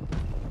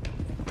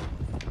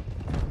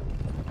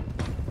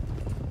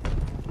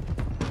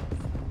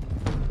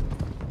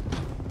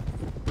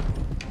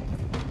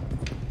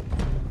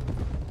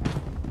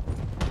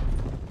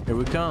 Here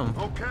we come.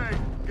 Okay,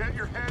 get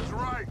your heads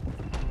right.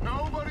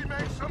 Nobody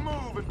makes a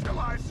move until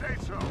I say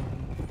so.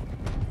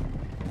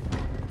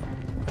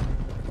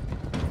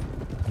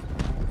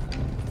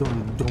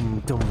 Dum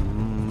dum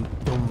dum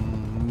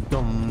dum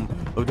dum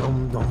oh,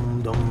 dum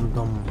dum dum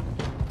dum.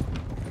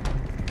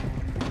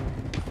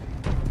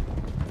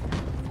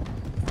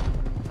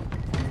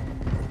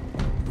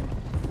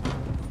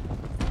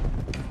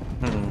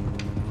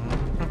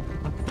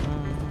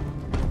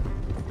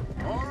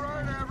 All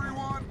right,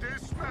 everyone,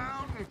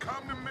 dismount and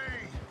come to me.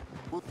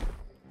 We'll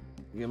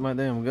Get my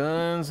damn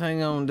guns.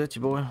 Hang on, Dutchy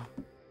boy.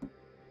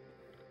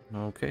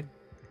 Okay.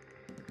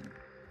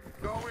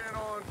 go in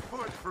on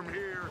foot from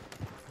here.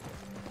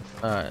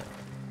 Alright.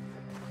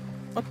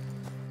 What?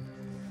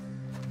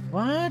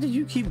 Why did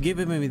you keep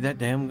giving me that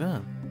damn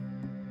gun?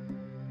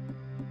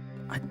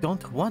 I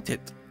don't want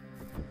it.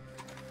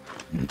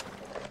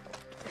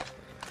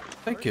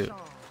 Thank you.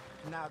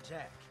 Now,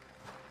 Jack.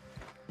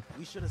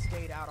 We should have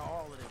stayed out of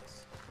all of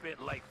this. Bit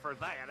late for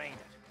that, ain't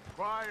it?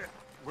 Quiet.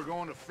 We're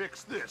going to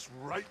fix this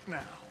right now.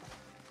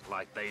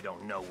 Like they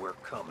don't know we're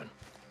coming.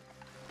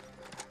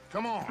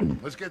 Come on,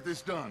 let's get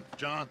this done.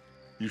 John,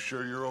 you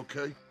sure you're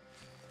okay?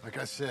 Like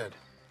I said,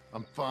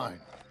 I'm fine.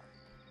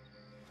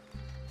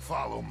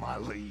 Follow my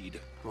lead.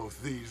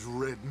 Both these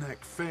redneck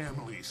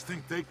families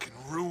think they can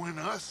ruin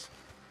us?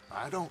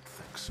 I don't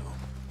think so.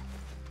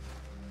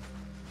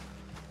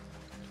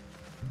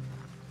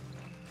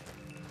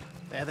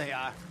 There they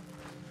are.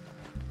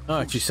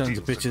 Alright, you sons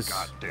of Steals the bitches.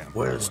 goddamn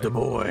Where's the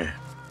boy?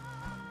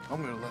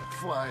 I'm gonna let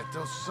fly at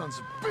those sons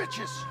of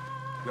bitches.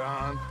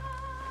 John,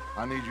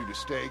 I need you to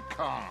stay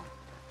calm.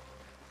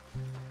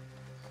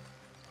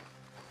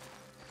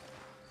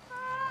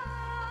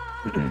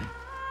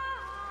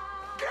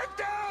 Get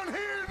down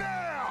here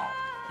now,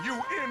 you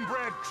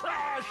inbred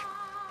trash!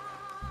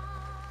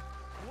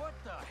 What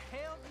the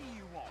hell do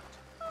you want?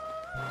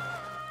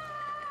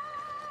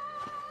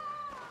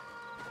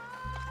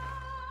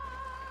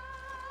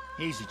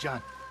 Easy,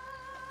 John.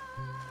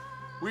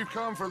 We've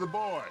come for the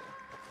boy.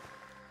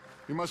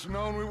 You must have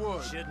known we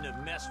would. Shouldn't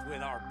have messed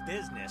with our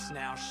business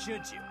now,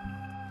 should you?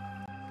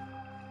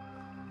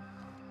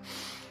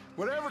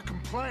 Whatever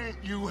complaint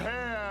you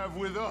have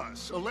with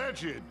us,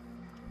 alleged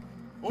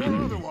or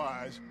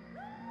otherwise,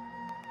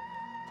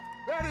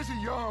 that is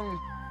a young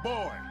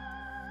boy.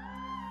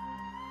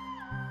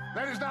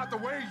 That is not the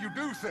way you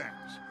do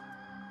things.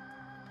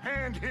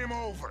 Hand him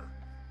over.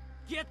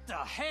 Get the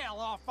hell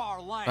off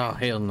our land! Oh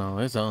hell no,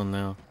 it's on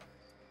now.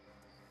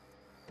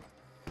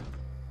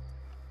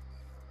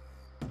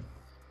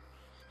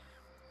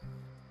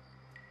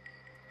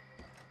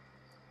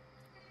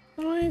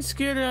 I ain't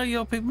scared of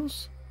y'all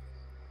peoples.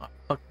 Oh,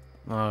 fuck.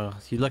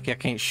 You lucky I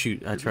can't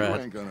shoot. I You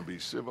tried. ain't gonna be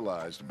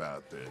civilized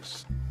about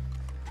this.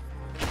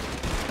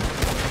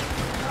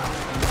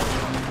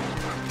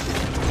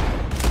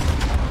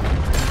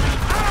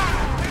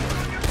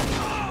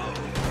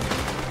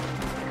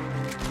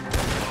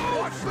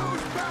 Watch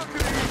those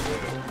balconies!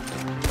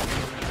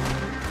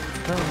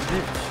 Son of a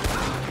bitch.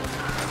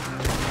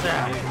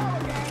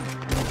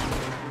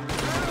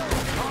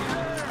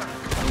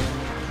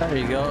 There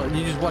you go.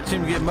 You just watch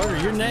him get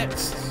murdered. You're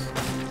next.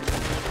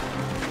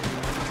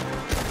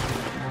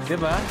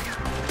 Goodbye.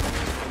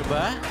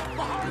 Goodbye.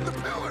 Behind the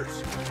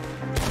pillars!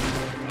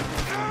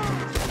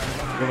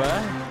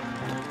 Goodbye.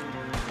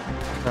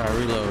 Alright,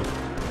 reload.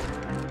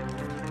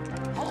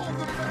 Hold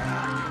them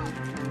back!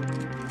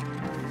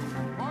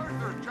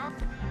 Arthur, jump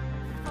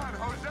on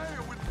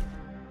Hosea with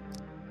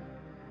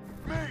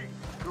me.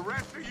 The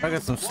rest of you I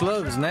got some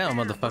slugs now,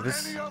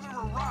 motherfuckers. any other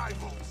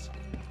arrivals.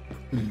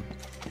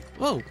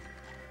 Whoa.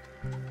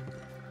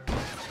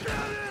 Get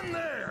in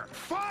there!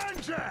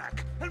 Find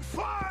Jack! And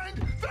find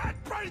that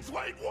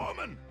Braithwaite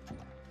woman!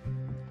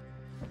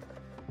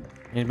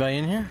 Anybody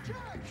in here?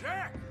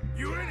 Jack!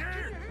 You in here?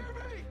 Can you hear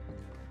me?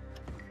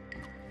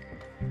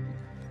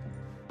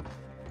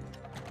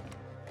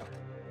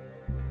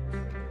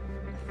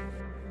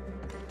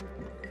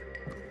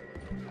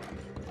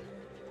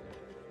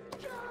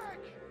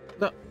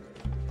 No.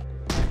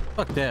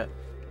 Fuck that.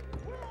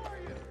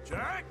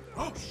 Jack?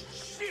 Oh,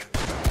 shit!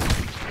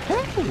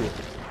 Ooh.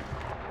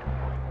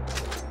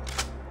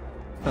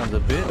 Sons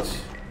of a bitch.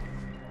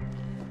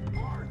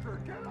 Arthur,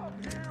 get up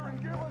here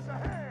and give us a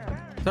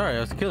hand! Sorry, I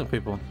was killing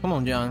people. Come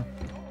on, John.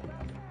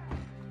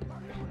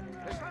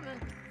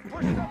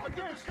 Push it up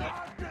against the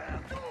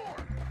goddamn door!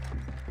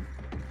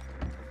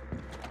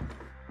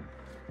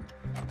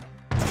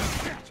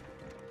 Shit!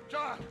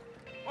 John!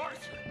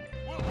 Arthur!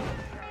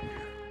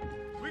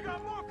 We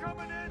got more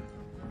coming in!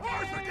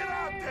 Arthur, get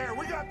out there!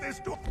 We got this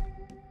door!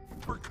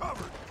 We're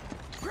covered!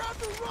 Grab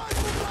the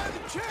rifle by the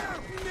chair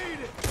if you need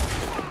it!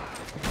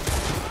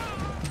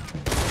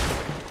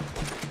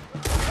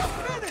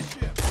 Finish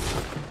him!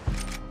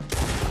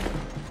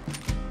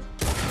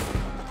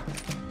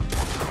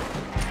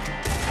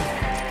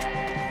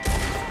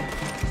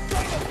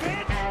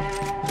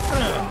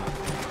 Son of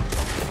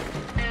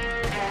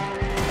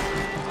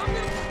a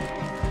bitch!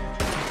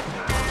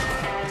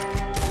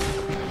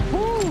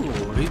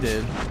 Woo, he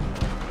did.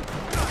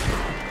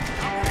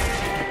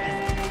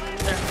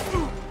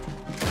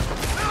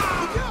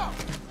 Look out!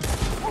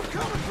 We're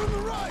coming from the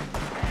right!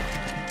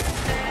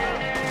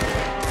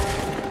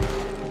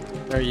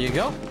 There you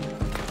go. Are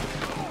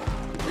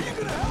you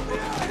gonna help me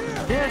out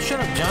here? Yeah, shut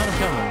up, John. I'm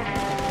coming.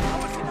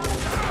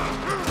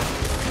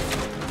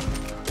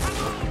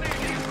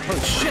 Holy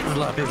shit, there's a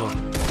lot of people.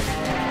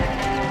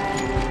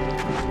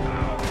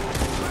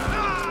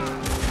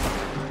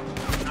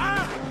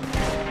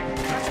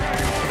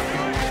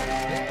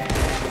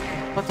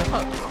 What the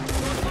fuck?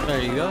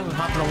 There you go.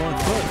 Hopping on one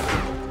foot.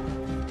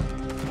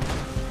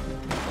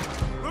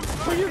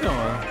 Where you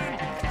going?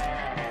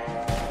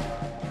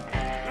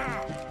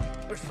 Now,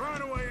 let's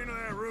find a way into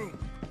that room.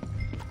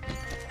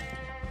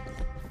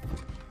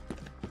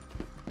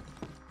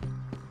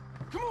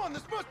 Come on,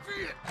 this must be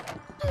it.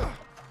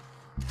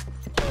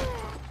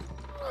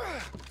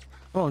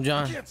 Come on,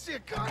 John. Can't see a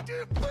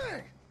goddamn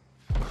thing.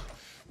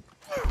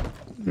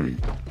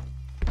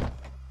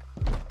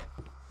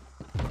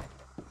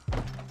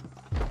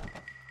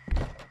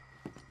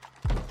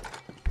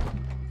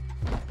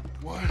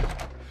 One,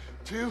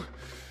 two,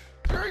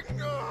 three.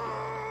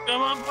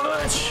 Come on,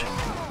 push.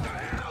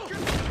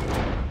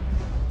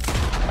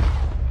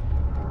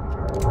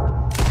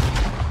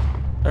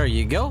 There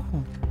you go.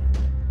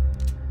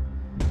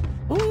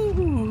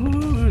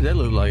 Ooh, that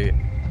looked like it.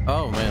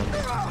 Oh man.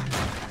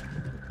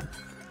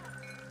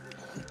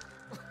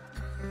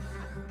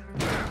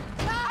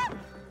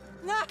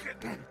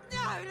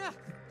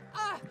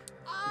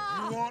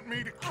 You want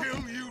me to kill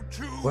you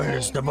too?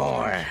 Where's the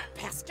boy?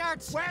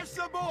 Bastards! Where's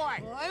the boy?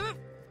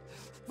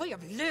 We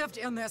have lived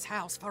in this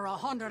house for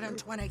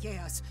 120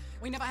 years.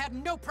 We never had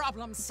no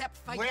problems except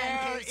for Where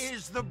Yankees.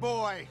 is the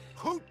boy?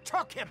 Who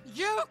took him?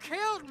 You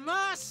killed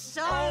my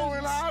son! Oh,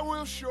 and I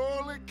will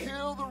surely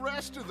kill the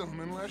rest of them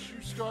unless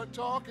you start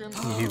talking.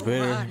 You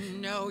better. I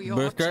know your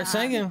Better start type.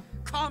 singing.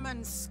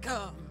 Common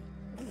scum.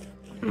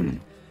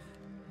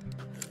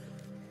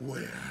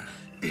 Where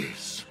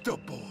is the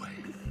boy?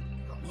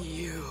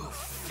 You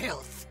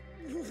filth.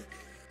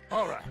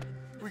 All right,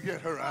 we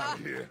get her out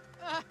of here.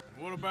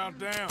 What about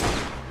them?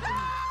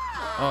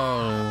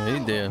 Oh, he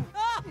did.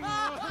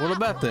 What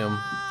about them?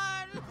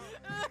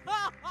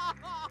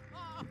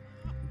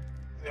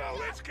 Now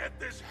let's get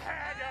this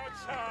hag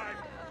outside.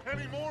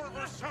 Any more of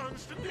her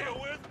sons to deal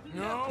with?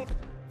 No.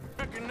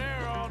 Reckon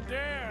they're all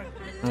dead.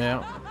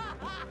 Yeah.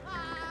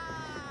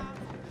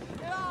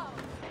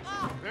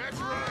 That's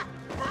right.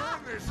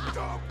 Burn this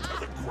dump to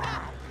the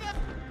ground.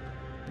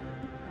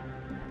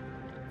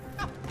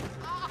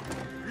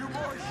 You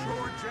boys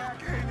sure Jack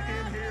ain't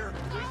in here?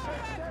 We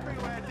searched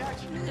everywhere,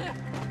 Dutch.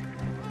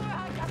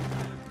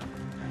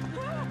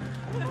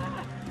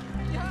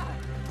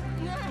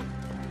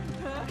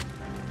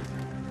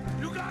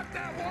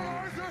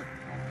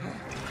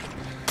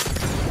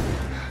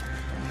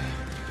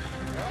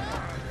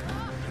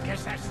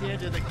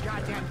 to the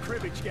goddamn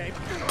cribbage game.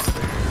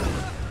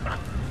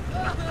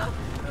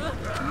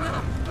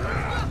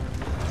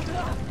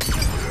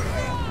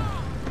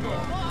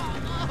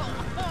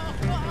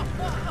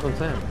 What's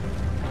that?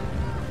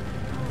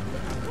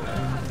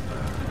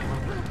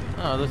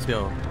 Oh, let's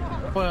go.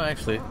 Well,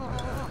 actually,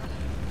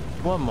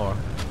 one more.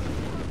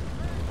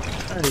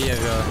 There you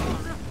go.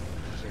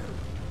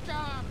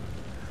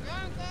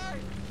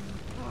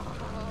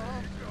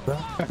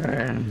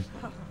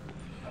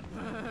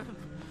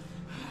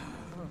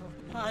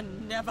 I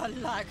never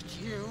liked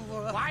you.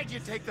 Why'd you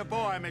take the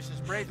boy,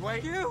 Mrs.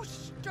 Braithwaite? You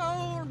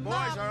stole Boys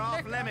my are off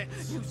liquor.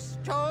 limits. You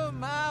stole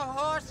my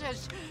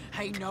horses.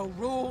 Ain't no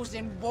rules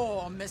in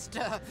war,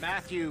 mister.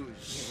 Matthews.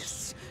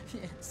 Yes,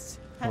 yes.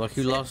 Look,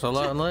 you lost a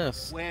lot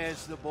less.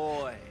 Where's the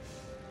boy?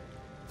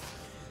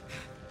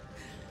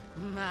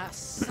 My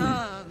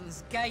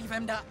sons gave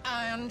him to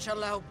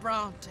Angelo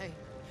Bronte.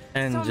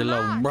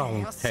 Angelo so my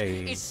Bronte. house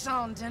is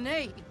Saint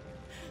Denis.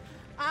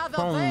 Either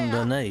Saint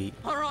there Denis.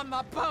 or on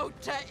my boat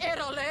to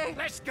Italy.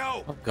 Let's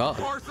go. Oh, God.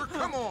 Arthur,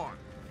 come on.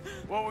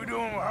 What are we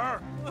doing with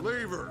her?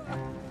 Leave her.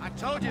 I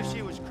told you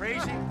she was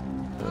crazy.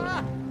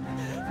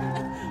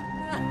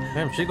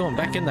 Damn, she going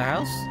back in the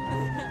house?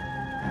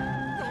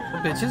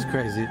 That bitch is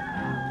crazy.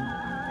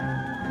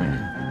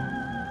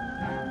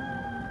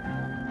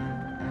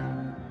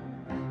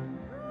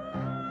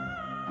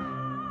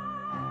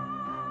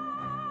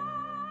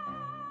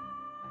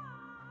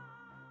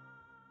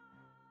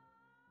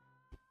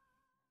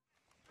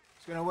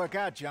 It's gonna work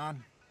out,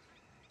 John.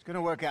 It's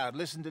gonna work out.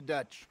 Listen to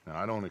Dutch. Now,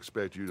 I don't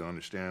expect you to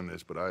understand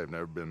this, but I have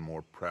never been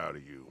more proud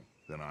of you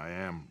than I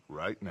am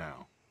right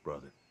now,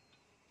 brother.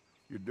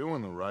 You're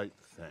doing the right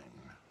thing.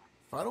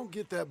 If I don't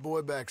get that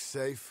boy back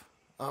safe,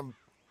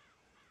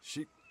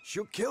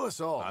 she'll kill us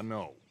all. I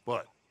know,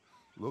 but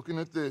looking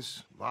at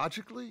this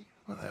logically,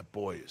 well, that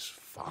boy is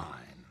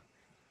fine.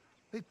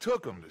 They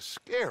took him to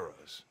scare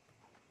us.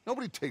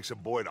 Nobody takes a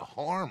boy to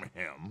harm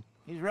him.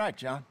 He's right,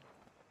 John.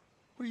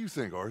 What do you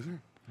think,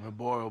 Arthur? The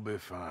boy will be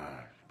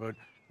fine. But,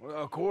 well,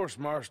 of course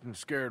Marston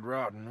scared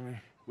rotten. I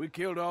mean, we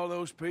killed all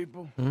those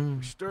people.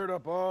 We stirred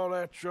up all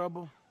that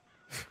trouble.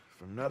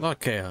 For nothing. Not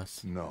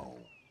chaos. No.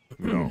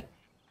 No.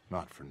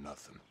 Not for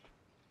nothing.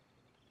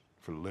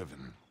 For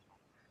living.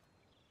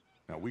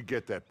 Now, we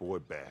get that boy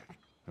back,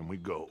 and we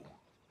go.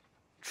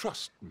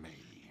 Trust me.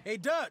 Hey,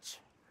 Dutch,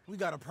 we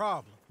got a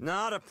problem.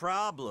 Not a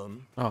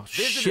problem. Oh,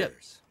 Visitors.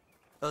 shit.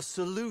 A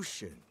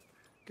solution.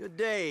 Good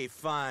day,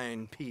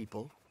 fine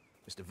people.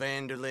 Mr.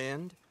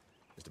 Vanderlind,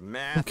 Mr.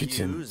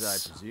 Matthews, I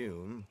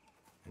presume.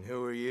 And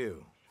who are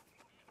you?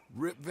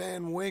 Rip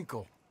Van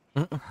Winkle.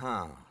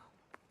 Huh.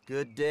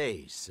 Good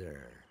day,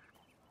 sir.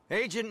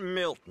 Agent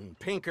Milton,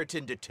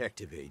 Pinkerton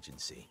Detective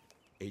Agency.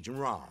 Agent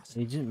Ross.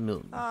 Agent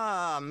Milton.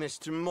 Ah,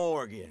 Mr.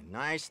 Morgan.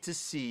 Nice to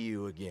see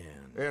you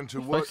again. And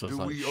to what do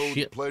we owe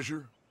the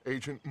pleasure,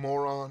 Agent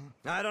Moron?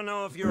 I don't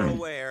know if you're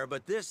aware,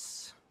 but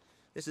this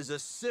is a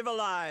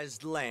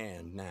civilized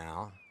land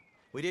now.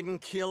 We didn't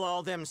kill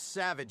all them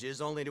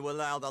savages only to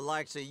allow the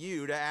likes of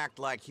you to act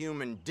like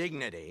human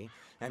dignity,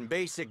 and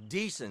basic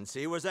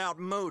decency was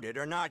outmoded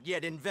or not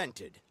yet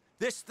invented.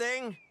 This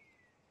thing,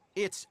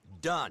 it's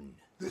done.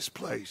 This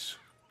place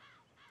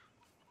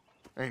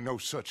ain't no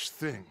such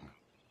thing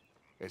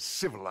as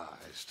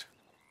civilized.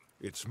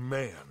 It's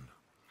man,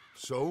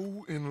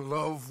 so in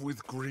love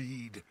with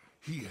greed,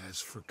 he has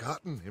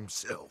forgotten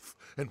himself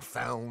and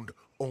found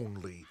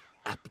only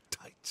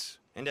appetites.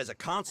 And as a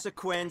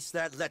consequence,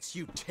 that lets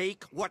you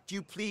take what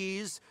you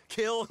please,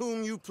 kill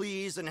whom you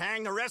please, and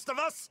hang the rest of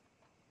us?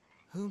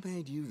 Who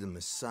made you the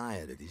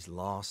messiah to these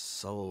lost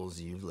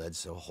souls you've led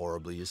so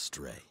horribly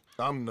astray?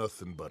 I'm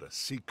nothing but a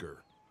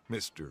seeker,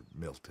 Mr.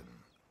 Milton.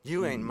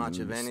 You ain't much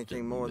of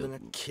anything more than a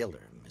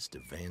killer,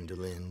 Mr.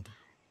 Vanderlind.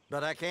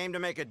 But I came to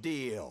make a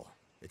deal.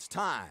 It's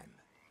time.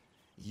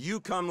 You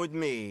come with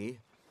me,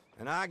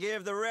 and I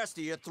give the rest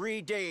of you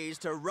 3 days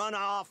to run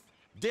off,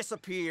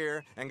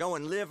 disappear, and go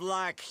and live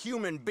like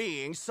human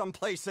beings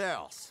someplace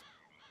else.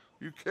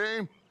 You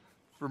came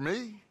for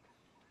me?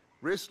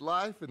 Risk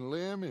life and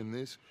limb in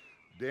this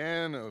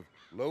den of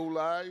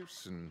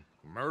lowlifes and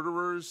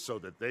murderers so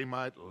that they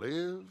might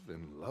live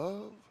and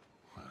love?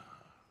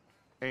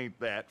 Ain't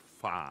that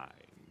fine?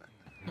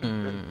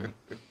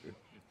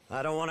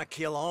 I don't want to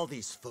kill all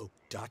these folk,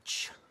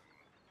 Dutch.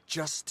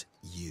 Just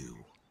you.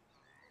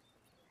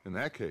 In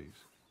that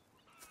case,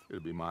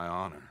 it'd be my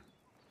honor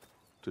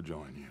to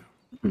join you.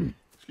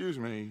 Excuse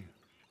me,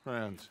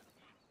 friends.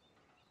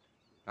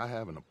 I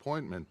have an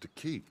appointment to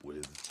keep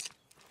with...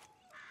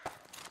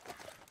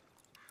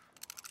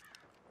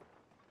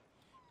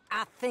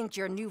 I think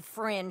your new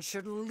friend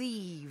should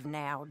leave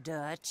now,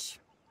 Dutch.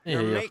 Yeah,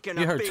 You're making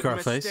a big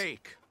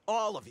mistake.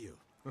 All of you.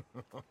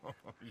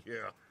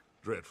 Yeah,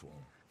 dreadful.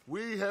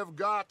 We have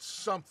got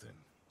something.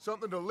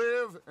 Something to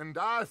live and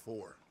die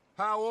for.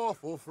 How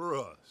awful for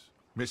us.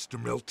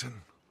 Mr.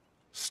 Milton,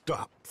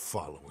 stop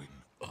following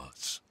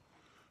us.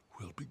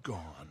 We'll be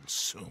gone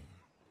soon.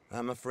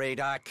 I'm afraid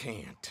I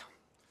can't.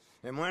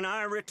 And when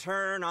I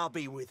return, I'll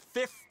be with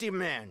 50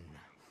 men.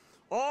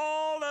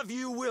 All of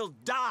you will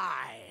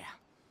die.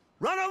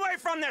 Run away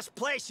from this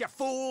place, you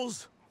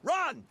fools!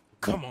 Run!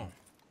 Come on.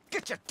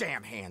 Get your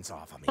damn hands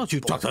off of me. Don't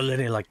you talk to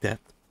Lenny like that.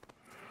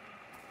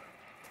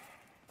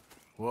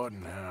 What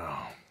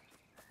now?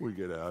 We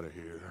get out of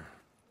here.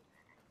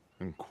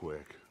 And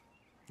quick.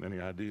 Any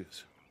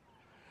ideas?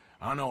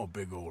 I know a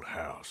big old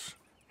house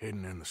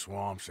hidden in the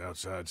swamps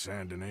outside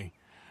Saint Denis.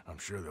 I'm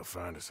sure they'll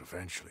find us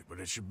eventually, but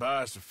it should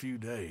buy us a few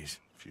days.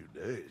 A few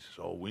days is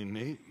all we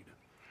need.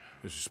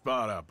 There's a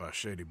spot out by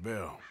Shady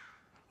Bell.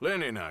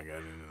 Lenny and I got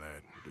into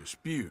that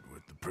dispute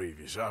with the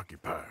previous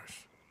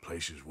occupiers.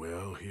 Place is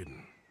well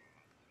hidden.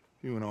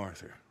 You and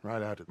Arthur,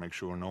 ride out to make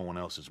sure no one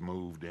else has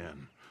moved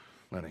in.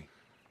 Lenny,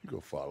 you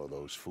go follow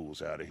those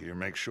fools out of here.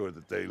 Make sure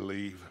that they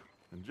leave.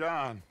 And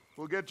John,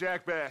 we'll get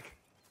Jack back,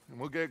 and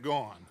we'll get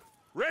going.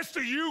 Rest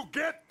of you,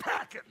 get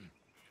packing!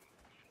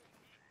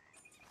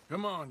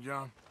 Come on,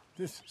 John.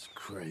 This is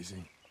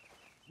crazy.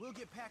 We'll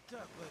get packed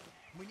up, but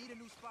we need a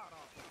new spot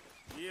off.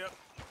 Yep.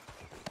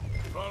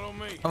 Follow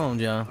me. Come on,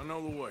 John. I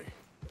know the way.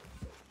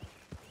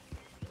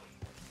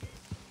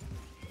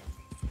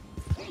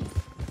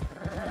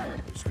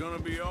 It's gonna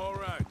be all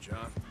right,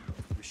 John.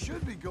 We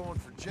should be going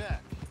for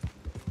Jack.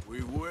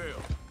 We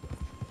will.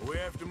 But we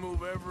have to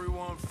move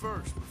everyone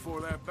first before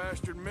that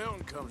bastard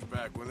Milton comes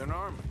back with an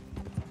army.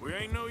 We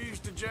ain't no use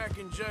to Jack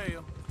in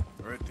jail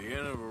or at the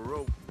end of a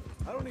rope.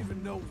 I don't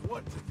even know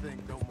what to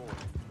think no more.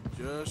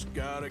 Just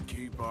gotta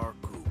keep our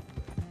cool.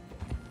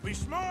 Be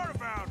smart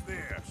about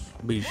this.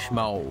 Be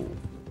small.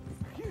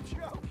 Are you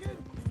joking?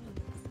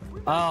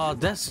 Oh,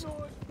 that's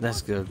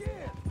good.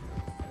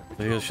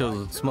 So he'll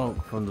show the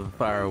smoke from the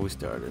fire we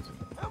started.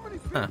 How many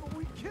people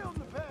we killed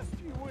in the past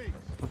few weeks?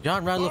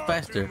 John, ride a little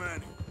faster.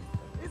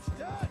 It's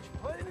Dutch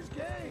playing his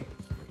game.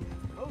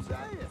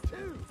 Hosea,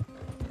 too.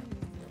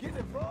 Getting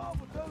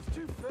involved with those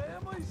two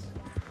families.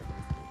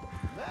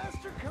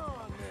 Master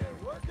Con there,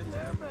 working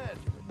their magic.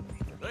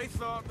 They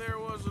thought there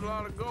was a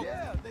lot of gold.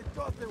 Yeah, they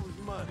thought there was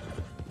money.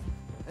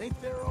 Ain't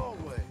there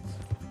always?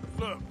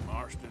 Look,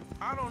 Marston,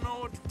 I don't know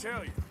what to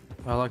tell you.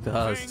 I like the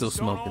how it's Things still don't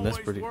smoking. That's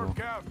always pretty cool. work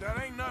out.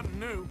 That ain't nothing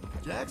new.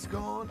 Jack's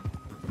gone.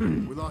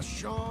 We lost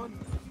Sean,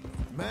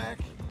 Mac,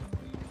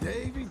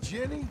 Davy,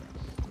 Jenny.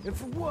 And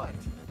for what?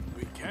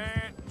 We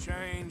can't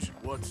change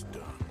what's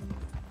done.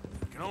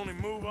 We can only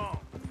move on.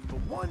 But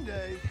one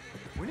day,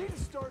 we need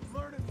to start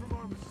learning from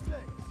our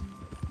mistakes.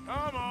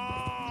 Come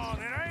on,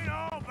 it ain't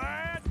all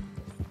bad.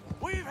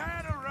 We've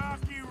had a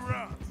rocky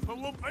run, but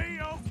we'll be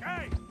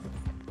okay.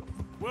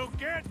 We'll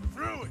get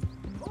through it.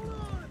 Hold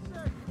on a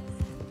second.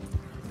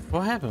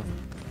 What happened?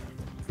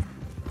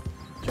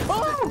 Just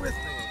stick with me,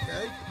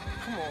 okay?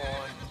 Come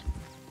on.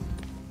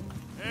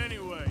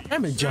 Anyway,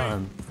 Damn it,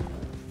 John.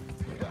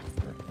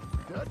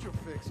 Dutch will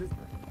fix it.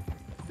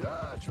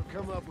 Dutch will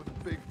come up with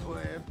a big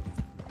plan.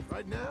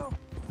 Right now,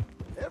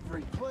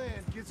 every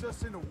plan gets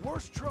us into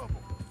worse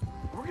trouble.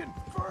 We're getting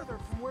further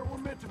from where we're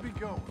meant to be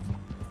going.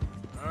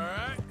 All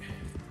right.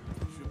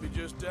 Should be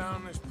just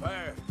down this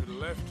path to the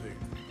left here.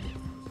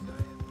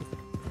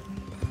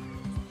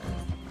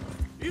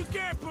 You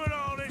can't put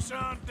all this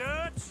on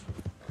Dutch.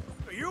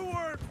 You're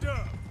worked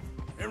up,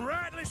 and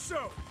rightly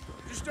so.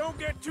 Just don't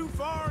get too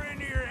far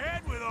into your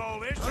head with all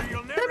this, or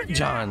you'll never Damn it, get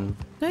John.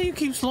 Now you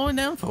keep slowing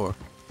down for.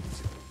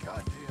 It's a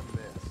goddamn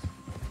mess.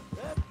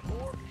 That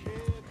poor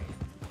kid.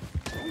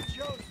 He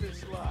chose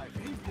this life.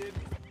 He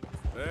didn't.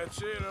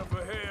 That's it up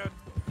ahead.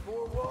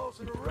 4 walls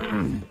and a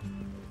roof.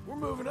 We're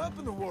moving up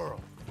in the world.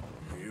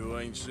 You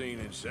ain't seen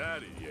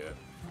inside it yet.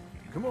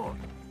 Come on.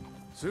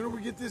 Sooner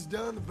we get this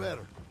done, the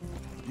better.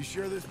 You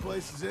sure this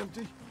place is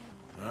empty?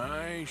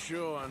 I ain't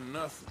sure on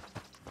nothing.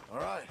 All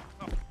right.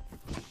 Oh,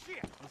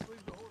 shit! Let's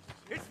leave the horses.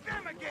 It's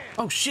them again!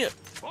 Oh shit!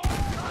 Get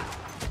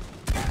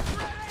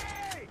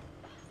ready!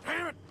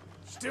 Damn it!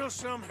 Still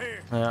some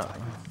here. Yeah.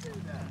 You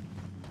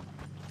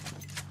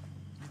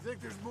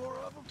think there's more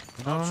of them?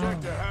 I'll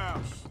check the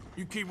house.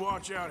 You keep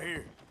watch out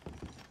here.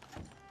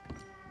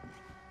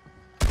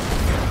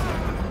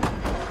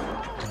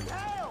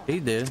 He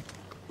did.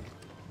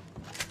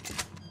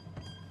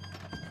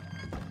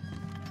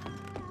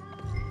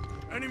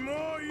 Any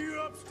more of you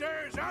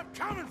upstairs? I'm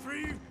coming for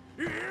you.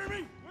 You hear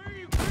me? Where are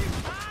you,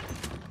 creep-pot?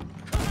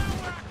 Come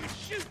out where I can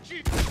shoot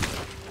you!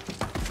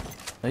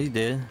 He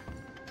did.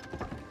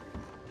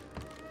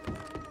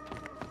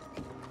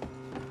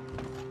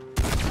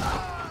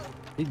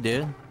 He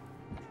did.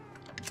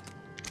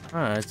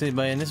 Alright, is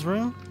anybody in this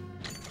room?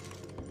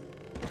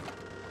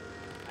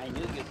 I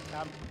knew you'd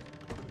come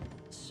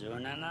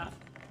soon enough.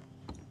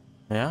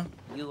 Yeah?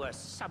 You were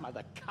some of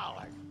the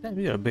coward. Damn,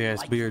 you got a big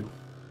ass beard.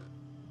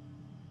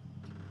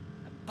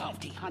 The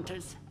bounty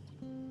hunters.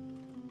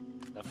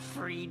 The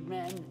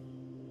freedmen.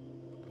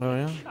 Oh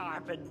yeah?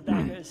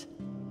 Carpetbaggers.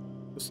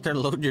 Start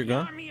loading your The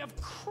gun. army of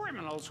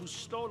criminals who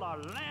stole our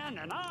land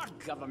and our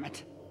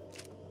government.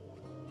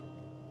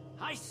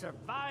 I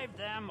survived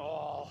them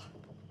all.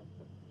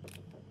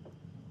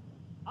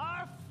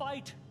 Our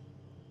fight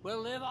will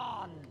live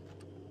on.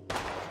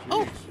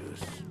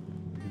 Jesus.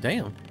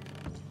 Damn.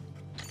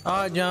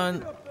 Alright,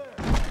 John.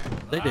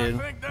 They did. I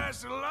think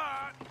that's a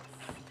lot.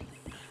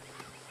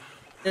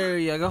 There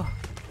you go.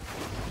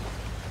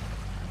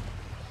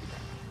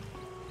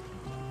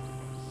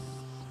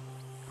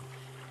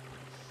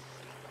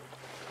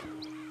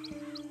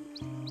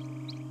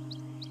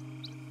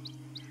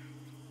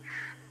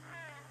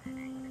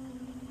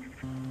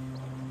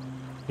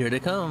 Here they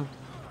come.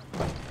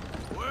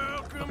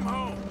 Welcome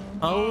home.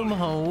 Home,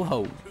 ho,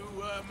 ho.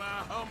 To my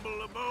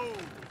humble abode.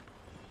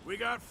 We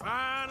got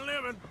fine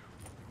living.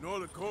 Ignore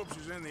the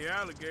corpses and the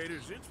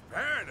alligators. It's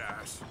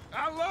paradise.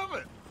 I love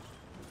it.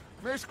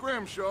 Miss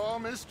Grimshaw,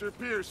 Mr.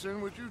 Pearson,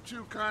 would you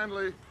two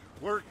kindly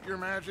work your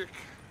magic?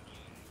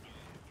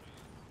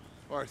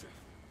 Arthur,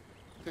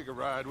 take a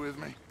ride with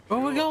me.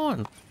 Where we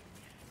going?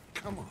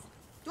 Come on.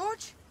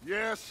 George?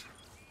 Yes?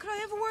 Could I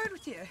have a word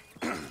with you?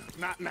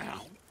 Not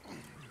now.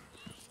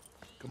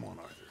 Come on,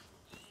 Arthur.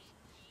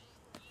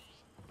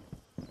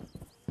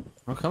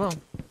 Oh, come on.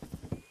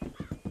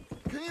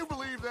 Can you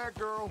believe that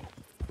girl?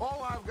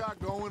 All I've got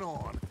going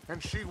on,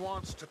 and she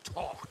wants to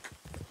talk.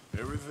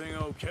 Everything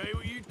okay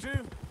with you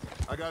two?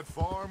 I got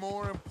far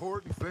more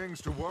important things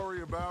to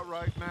worry about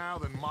right now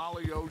than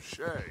Molly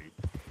O'Shea.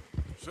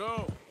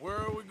 So, where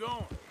are we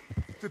going?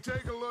 To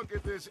take a look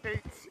at this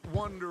eighth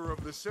wonder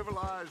of the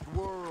civilized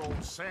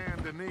world,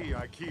 Saint Denis,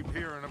 I keep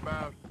hearing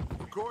about.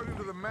 According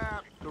to the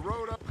map, the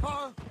road up...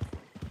 Huh?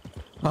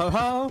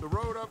 The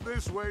road up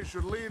this way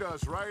should lead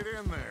us right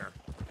in there.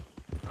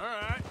 All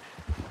right.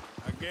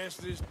 I guess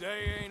this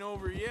day ain't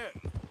over yet.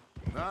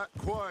 Not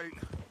quite.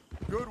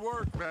 Good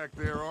work back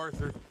there,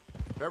 Arthur.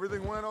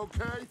 Everything went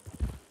okay?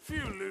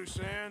 Few loose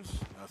ends,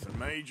 nothing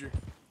major.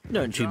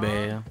 Don't you,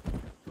 man?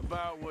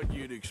 About what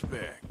you'd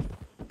expect.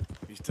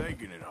 He's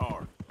taking it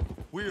hard.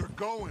 We are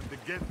going to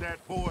get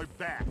that boy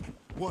back,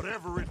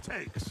 whatever it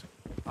takes.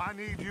 I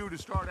need you to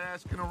start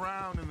asking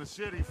around in the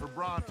city for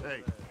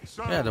Bronte.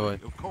 Subtly,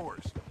 of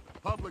course.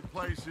 Public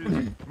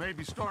places,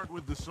 maybe start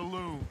with the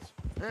saloons.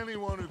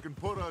 Anyone who can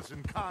put us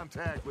in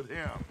contact with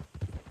him.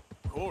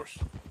 Of course.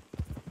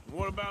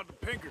 What about the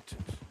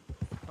Pinkertons?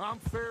 I'm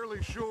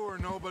fairly sure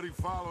nobody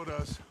followed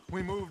us.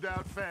 We moved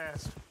out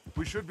fast.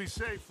 We should be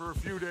safe for a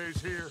few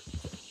days here.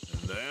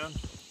 And then?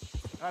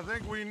 I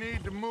think we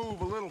need to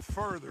move a little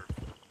further.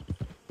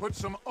 Put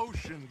some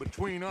ocean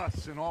between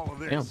us and all of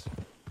this. Yeah.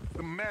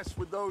 The mess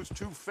with those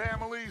two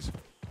families,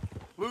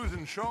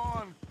 losing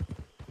Sean.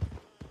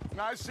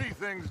 I see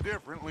things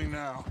differently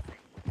now.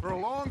 For a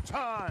long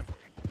time,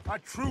 I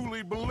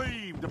truly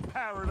believed a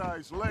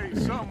paradise lay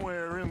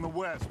somewhere in the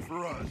West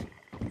for us.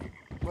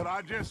 But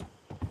I just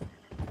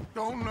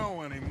don't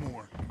know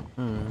anymore.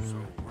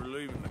 So we're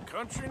leaving the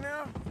country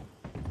now?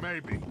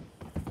 Maybe.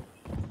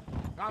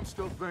 I'm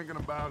still thinking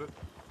about it.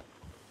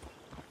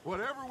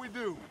 Whatever we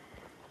do,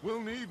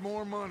 we'll need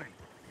more money.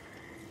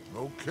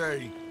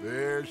 Okay,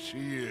 there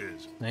she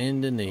is.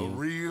 And the The name.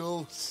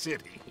 real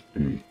city.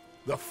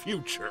 The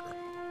future.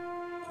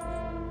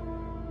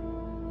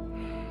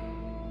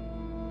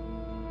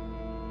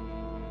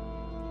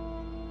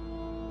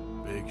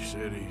 Big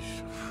cities.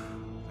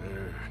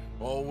 They're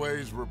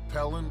always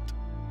repellent.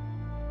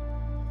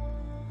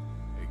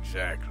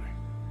 Exactly.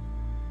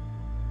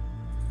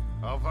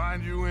 I'll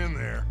find you in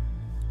there.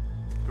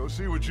 Go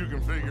see what you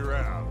can figure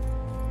out.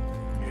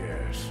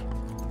 Yes.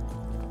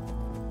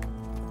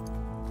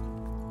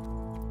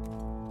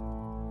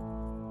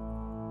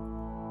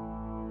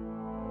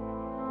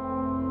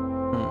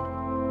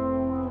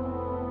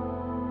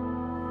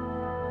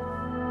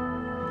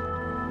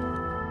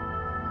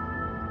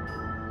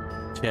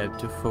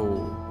 Chapter 4.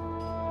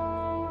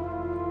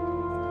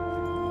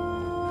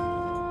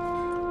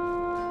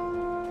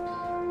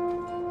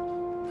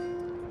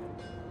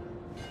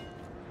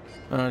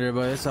 Alright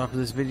everybody, that's all for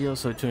this video,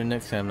 so tune in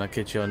next time and I'll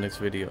catch you on next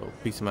video.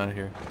 Peace, I'm out of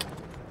here.